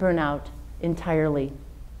the burnout entirely.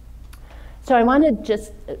 So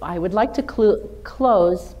I would like to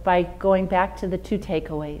close by going back to the 2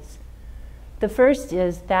 takeaways. The first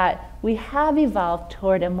is that we have evolved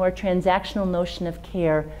toward a more transactional notion of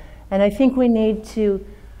care, and I think we need to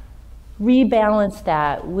rebalance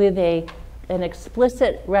that with an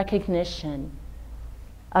explicit recognition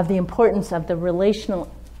of the importance of the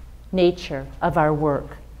relational nature of our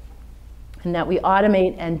work, and that we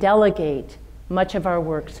automate and delegate much of our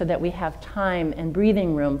work so that we have time and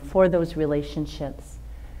breathing room for those relationships.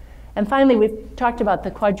 And finally, we've talked about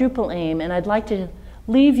the quadruple aim, and I'd like to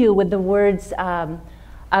leave you with the words of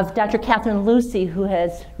Dr. Catherine Lucy, who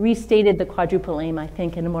has restated the quadruple aim, I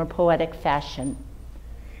think, in a more poetic fashion.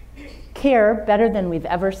 Care better than we've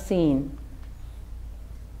ever seen.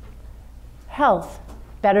 Health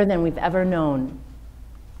better than we've ever known.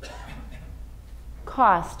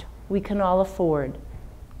 Cost we can all afford.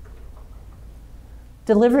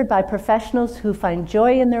 Delivered by professionals who find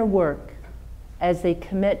joy in their work as they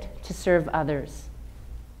commit to serve others.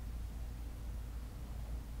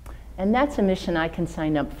 And that's a mission I can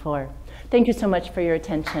sign up for. Thank you so much for your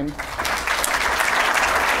attention.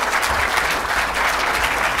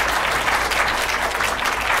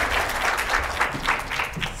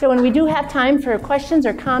 So when we do have time for questions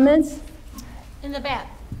or comments. In the back.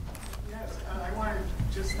 Yes, I want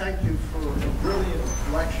to just thank you for a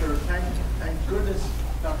brilliant lecture. Thank goodness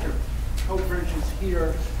Dr. Coatbridge is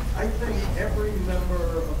here. I think every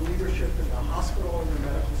member of leadership in the hospital and the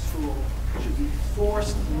medical school should be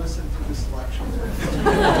forced to listen to this lecture.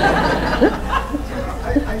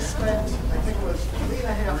 I spent, I think it was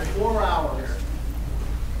 3.5, 4 hours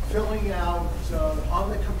filling out on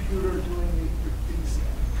the computer doing these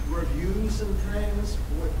reviews and things,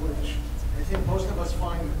 which I think most of us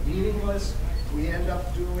find meaningless. We end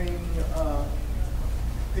up doing, I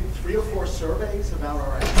think 3 or 4 surveys about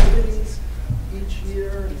our activities each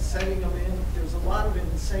year and sending them in. There's a lot of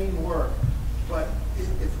insane work. But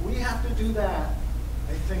if we have to do that,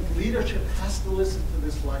 I think leadership has to listen to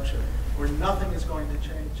this lecture, or nothing is going to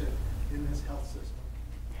change it in this health system.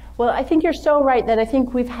 Well, I think you're so right that I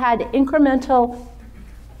think we've had incremental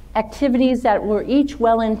activities that were each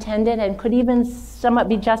well-intended and could even somewhat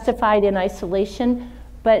be justified in isolation,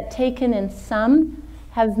 but taken in sum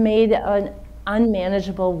have made an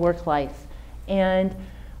unmanageable work life. And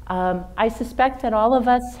I suspect that all of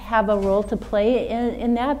us have a role to play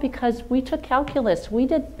in that, because we took calculus, we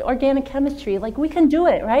did organic chemistry, like we can do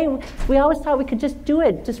it, right? We always thought we could just do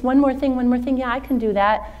it, just one more thing, yeah, I can do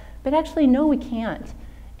that. But actually, no, we can't.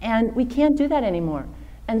 And we can't do that anymore.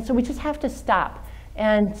 And so we just have to stop.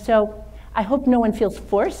 And so I hope no one feels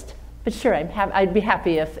forced, but sure, I'd be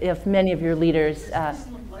happy if many of your leaders.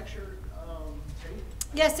 Lecture tape?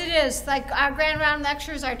 Yes, it is. Like our grand round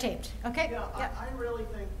lectures are taped. Okay? Yeah, I really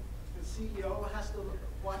think the CEO has to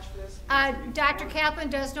watch this? Dr. Kaplan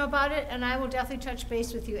does know about it, and I will definitely touch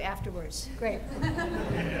base with you afterwards. Great.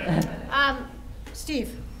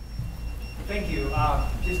 Steve. Thank you.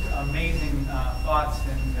 Just amazing thoughts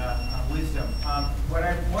and wisdom. What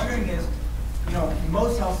I'm wondering is,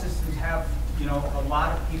 most health systems have, a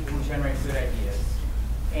lot of people who generate good ideas,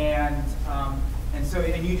 and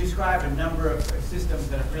you described a number of systems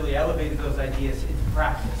that have really elevated those ideas into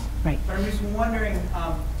practice. Right. But I'm just wondering,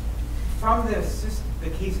 from the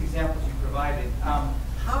case examples you provided,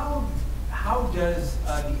 how does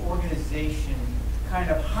the organization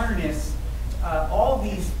kind of harness all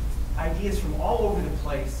these ideas from all over the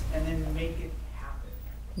place and then make it happen?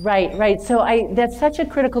 Right. So that's such a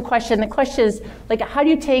critical question. The question is, like, how do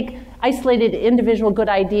you take isolated individual good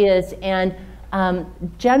ideas and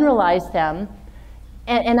generalize them?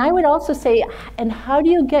 And I would also say, and how do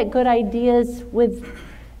you get good ideas with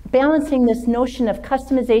balancing this notion of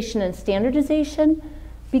customization and standardization?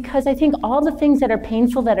 Because I think all the things that are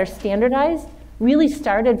painful that are standardized really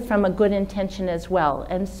started from a good intention as well.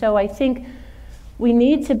 And so I think we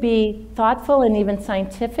need to be thoughtful and even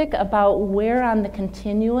scientific about where on the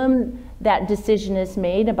continuum that decision is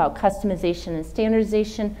made about customization and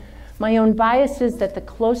standardization. My own bias is that the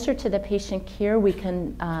closer to the patient care we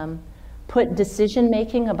can put decision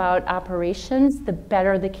making about operations, the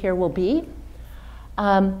better the care will be.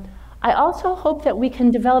 I also hope that we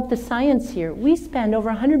can develop the science here. We spend over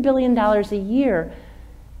 $100 billion a year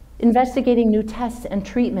investigating new tests and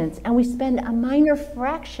treatments, and we spend a minor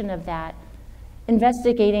fraction of that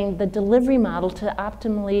investigating the delivery model to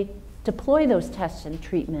optimally deploy those tests and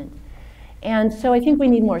treatment. And so I think we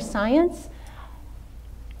need more science.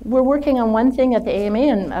 We're working on one thing at the AMA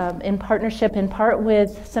and in partnership in part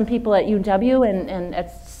with some people at UW and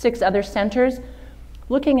at 6 other centers,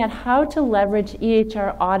 looking at how to leverage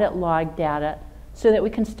EHR audit log data so that we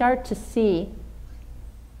can start to see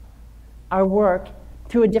our work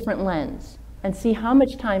through a different lens and see how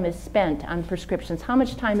much time is spent on prescriptions, how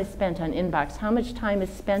much time is spent on inbox, how much time is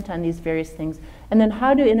spent on these various things, and then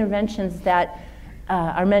how do interventions that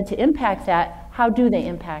are meant to impact that, how do they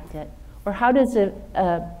impact it? Or how does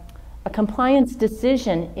a compliance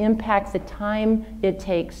decision impact the time it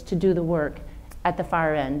takes to do the work at the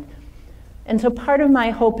far end? And so part of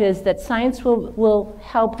my hope is that science will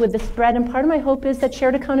help with the spread, and part of my hope is that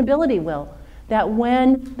shared accountability will. That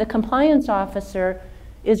when the compliance officer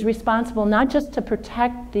is responsible not just to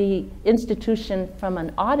protect the institution from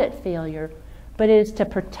an audit failure, but it is to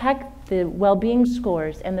protect the well-being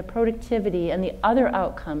scores and the productivity and the other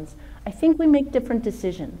outcomes, I think we make different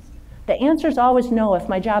decisions. The answer is always no if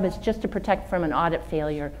my job is just to protect from an audit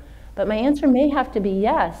failure. But my answer may have to be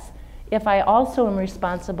yes if I also am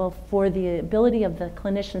responsible for the ability of the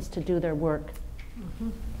clinicians to do their work. Mm-hmm.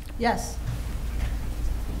 Yes.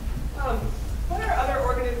 What are other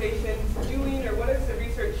organizations doing, or what does the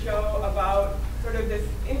research show about sort of this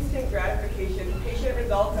instant gratification? Patient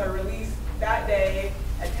results are released that day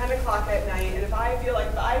at 10 o'clock at night, and if I feel like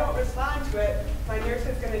if I don't respond to it, my nurse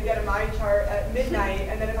is going to get a my chart at midnight,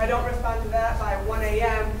 and then if I don't respond to that by 1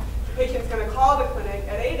 a.m., the patient's going to call the clinic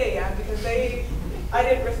at 8 a.m. because I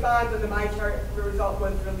didn't respond when the my chart result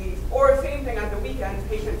was released. Or same thing on the weekends,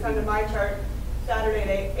 patients send a my chart Saturday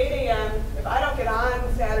at 8 a.m. If I don't get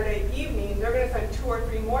on Saturday evening, they're going to send 2 or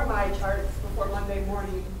 3 more my charts before Monday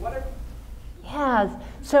morning. Yeah,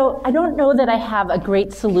 so I don't know that I have a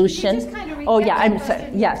great solution. Could you just kind of Oh recap yeah, the I'm question?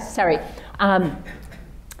 sorry. Yes, sorry.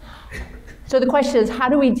 So the question is, how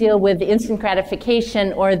do we deal with the instant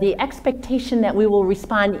gratification or the expectation that we will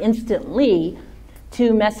respond instantly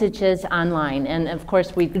to messages online? And of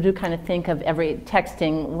course, we do kind of think of every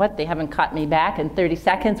texting, what, they haven't caught me back in 30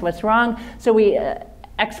 seconds, what's wrong? So we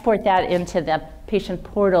export that into the patient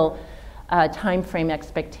portal time frame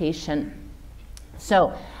expectation.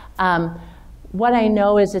 So what I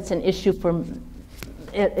know is it's an issue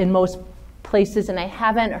in most places, and I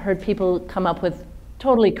haven't heard people come up with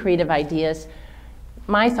totally creative ideas.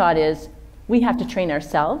 My thought is we have to train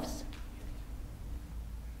ourselves.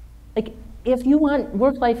 Like, if you want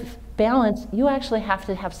work-life balance, you actually have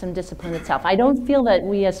to have some discipline itself. I don't feel that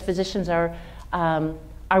we as physicians are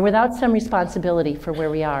without some responsibility for where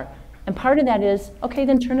we are. And part of that is, okay,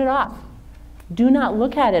 then turn it off. Do not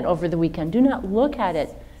look at it over the weekend. Do not look at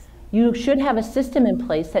it. You should have a system in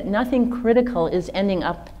place that nothing critical is ending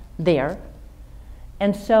up there.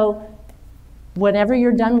 And so whenever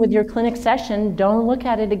you're done with your clinic session, don't look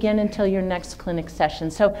at it again until your next clinic session.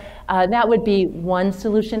 So that would be one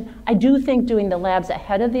solution. I do think doing the labs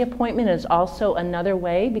ahead of the appointment is also another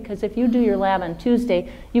way, because if you do your lab on Tuesday,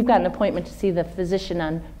 you've got an appointment to see the physician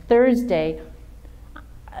on Thursday.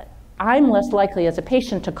 I'm less likely as a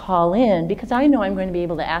patient to call in because I know I'm going to be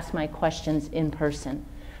able to ask my questions in person.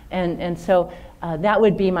 And so that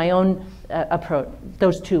would be my own approach.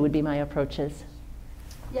 Those two would be my approaches.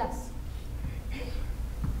 Yes?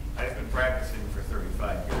 I've been practicing for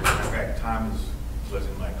 35 years. In fact, Tom was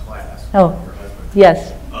in my class. Oh, your husband.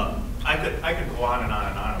 Yes. I could go on and on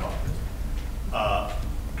and on about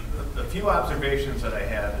this. The few observations that I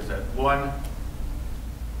have is that, one,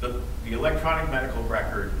 the electronic medical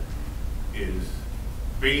record is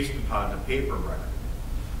based upon the paper record,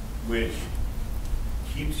 which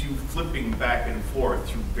keeps you flipping back and forth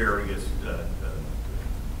through various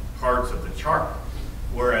parts of the chart.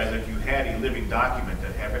 Whereas if you had a living document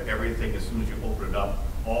that had everything as soon as you open it up,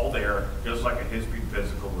 all there, just like a history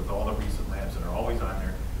physical with all the recent labs that are always on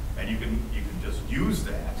there, and you can just use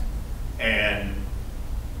that and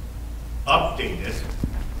update it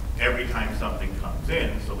every time something comes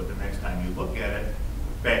in, so that the next time you look at it,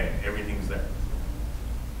 bang, everything's there.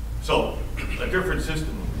 So a different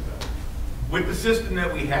system would be better. With the system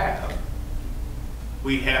that we have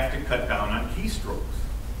to cut down on keystrokes.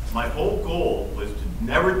 My whole goal was to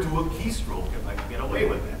never do a keystroke if I could get away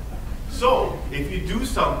with that. So if you do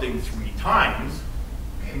something 3 times,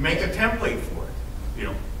 make a template for it. You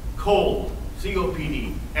know, cold,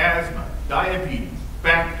 COPD, asthma, diabetes,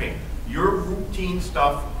 back pain, your routine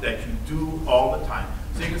stuff that you do all the time.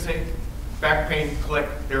 So you can say, back pain, click,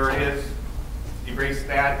 there it is, erase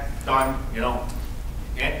that, done, you know,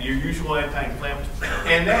 and your usual anti-inflammatory.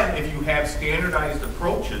 And then if you have standardized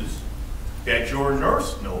approaches that your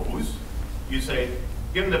nurse knows, you say,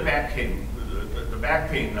 give them the back pain,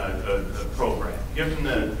 program, give them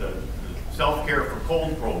the self-care for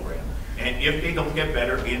cold program, and if they don't get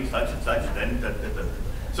better in such and such, then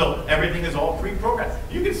so everything is all pre-programmed.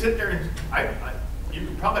 You can sit there and you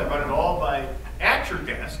can probably run it all at your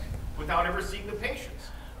desk without ever seeing the patients.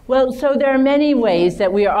 Well, so there are many ways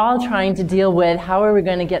that we are all trying to deal with how are we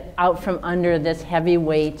going to get out from under this heavy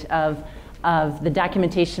weight of the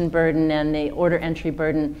documentation burden and the order entry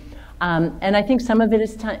burden. And I think some of it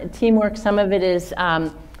is teamwork, some of it is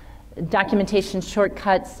documentation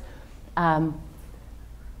shortcuts.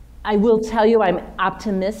 I will tell you I'm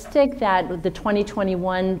optimistic that the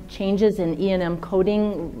 2021 changes in E&M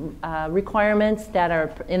coding requirements that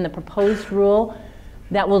are in the proposed rule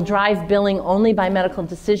that will drive billing only by medical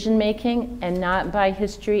decision making and not by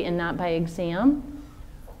history and not by exam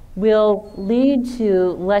will lead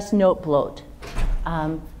to less note bloat.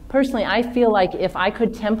 Personally, I feel like if I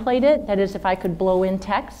could template it, that is, if I could blow in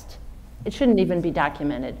text, it shouldn't even be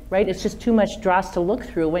documented, right? It's just too much dross to look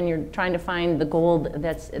through when you're trying to find the gold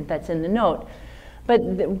that's in the note. But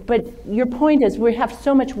your point is we have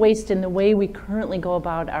so much waste in the way we currently go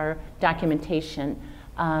about our documentation.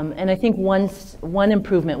 And I think one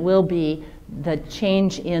improvement will be the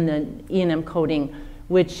change in the E&M coding,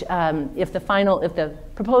 which if the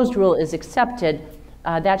proposed rule is accepted,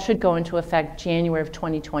 that should go into effect January of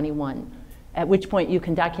 2021, at which point you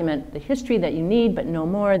can document the history that you need, but no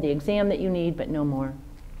more, the exam that you need, but no more.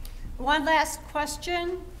 One last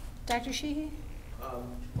question, Dr. Sheehy?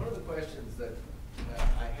 One of the questions that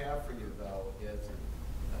I have for you, though, is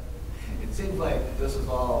it seems like this is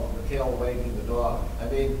all the tail wagging the dog. I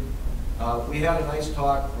mean, we had a nice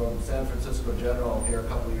talk from San Francisco General here a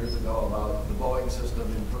couple of years ago about the Boeing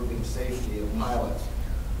system improving safety of pilots.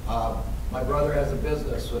 My brother has a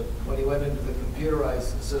business. When he went into the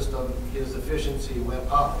computerized system, his efficiency went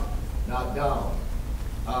up, not down.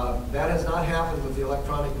 That has not happened with the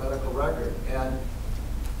electronic medical record. And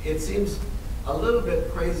it seems a little bit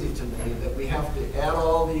crazy to me that we have to add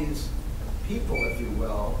all these people, if you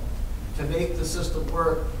will, to make the system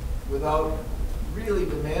work without really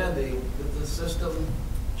demanding that the system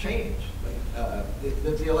change. That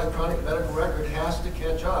the electronic medical record has to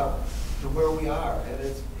catch up to where we are, and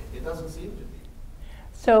it doesn't seem to be.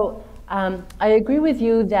 So I agree with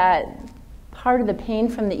you that part of the pain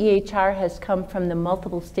from the EHR has come from the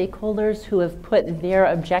multiple stakeholders who have put their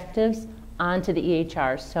objectives onto the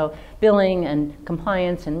EHR. So billing and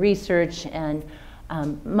compliance and research and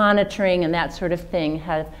monitoring and that sort of thing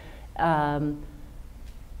have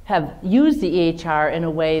used the EHR in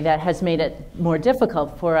a way that has made it more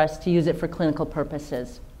difficult for us to use it for clinical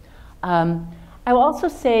purposes. I will also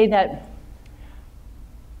say that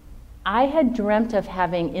I had dreamt of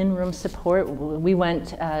having in-room support. We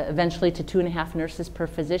went eventually to 2.5 nurses per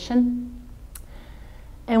physician.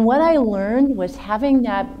 And what I learned was having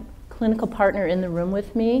that clinical partner in the room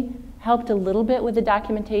with me helped a little bit with the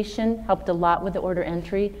documentation, helped a lot with the order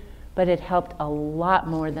entry, but it helped a lot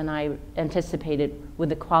more than I anticipated with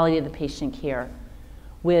the quality of the patient care.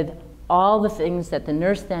 With all the things that the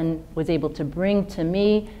nurse then was able to bring to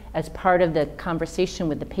me as part of the conversation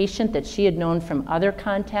with the patient that she had known from other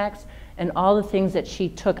contacts, and all the things that she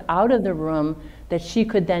took out of the room that she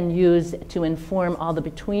could then use to inform all the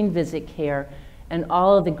between visit care and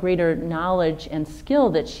all of the greater knowledge and skill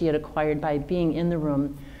that she had acquired by being in the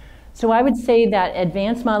room. So I would say that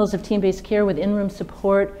advanced models of team-based care with in-room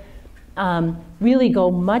support really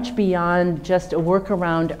go much beyond just a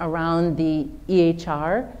workaround around the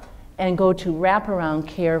EHR and go to wraparound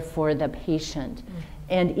care for the patient.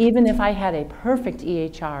 And even if I had a perfect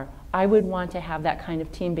EHR, I would want to have that kind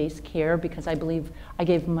of team-based care because I believe I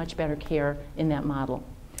gave much better care in that model.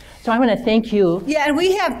 So I want to thank you. Yeah, and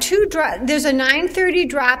we have there's a 9:30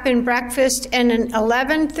 drop-in breakfast and an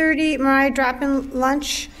 11:30, Mariah, drop-in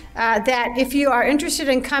lunch. That if you are interested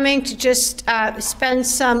in coming to just spend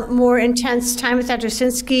some more intense time with Dr.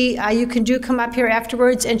 Sinsky, you can come up here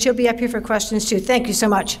afterwards, and she'll be up here for questions too. Thank you so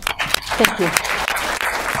much. Thank you.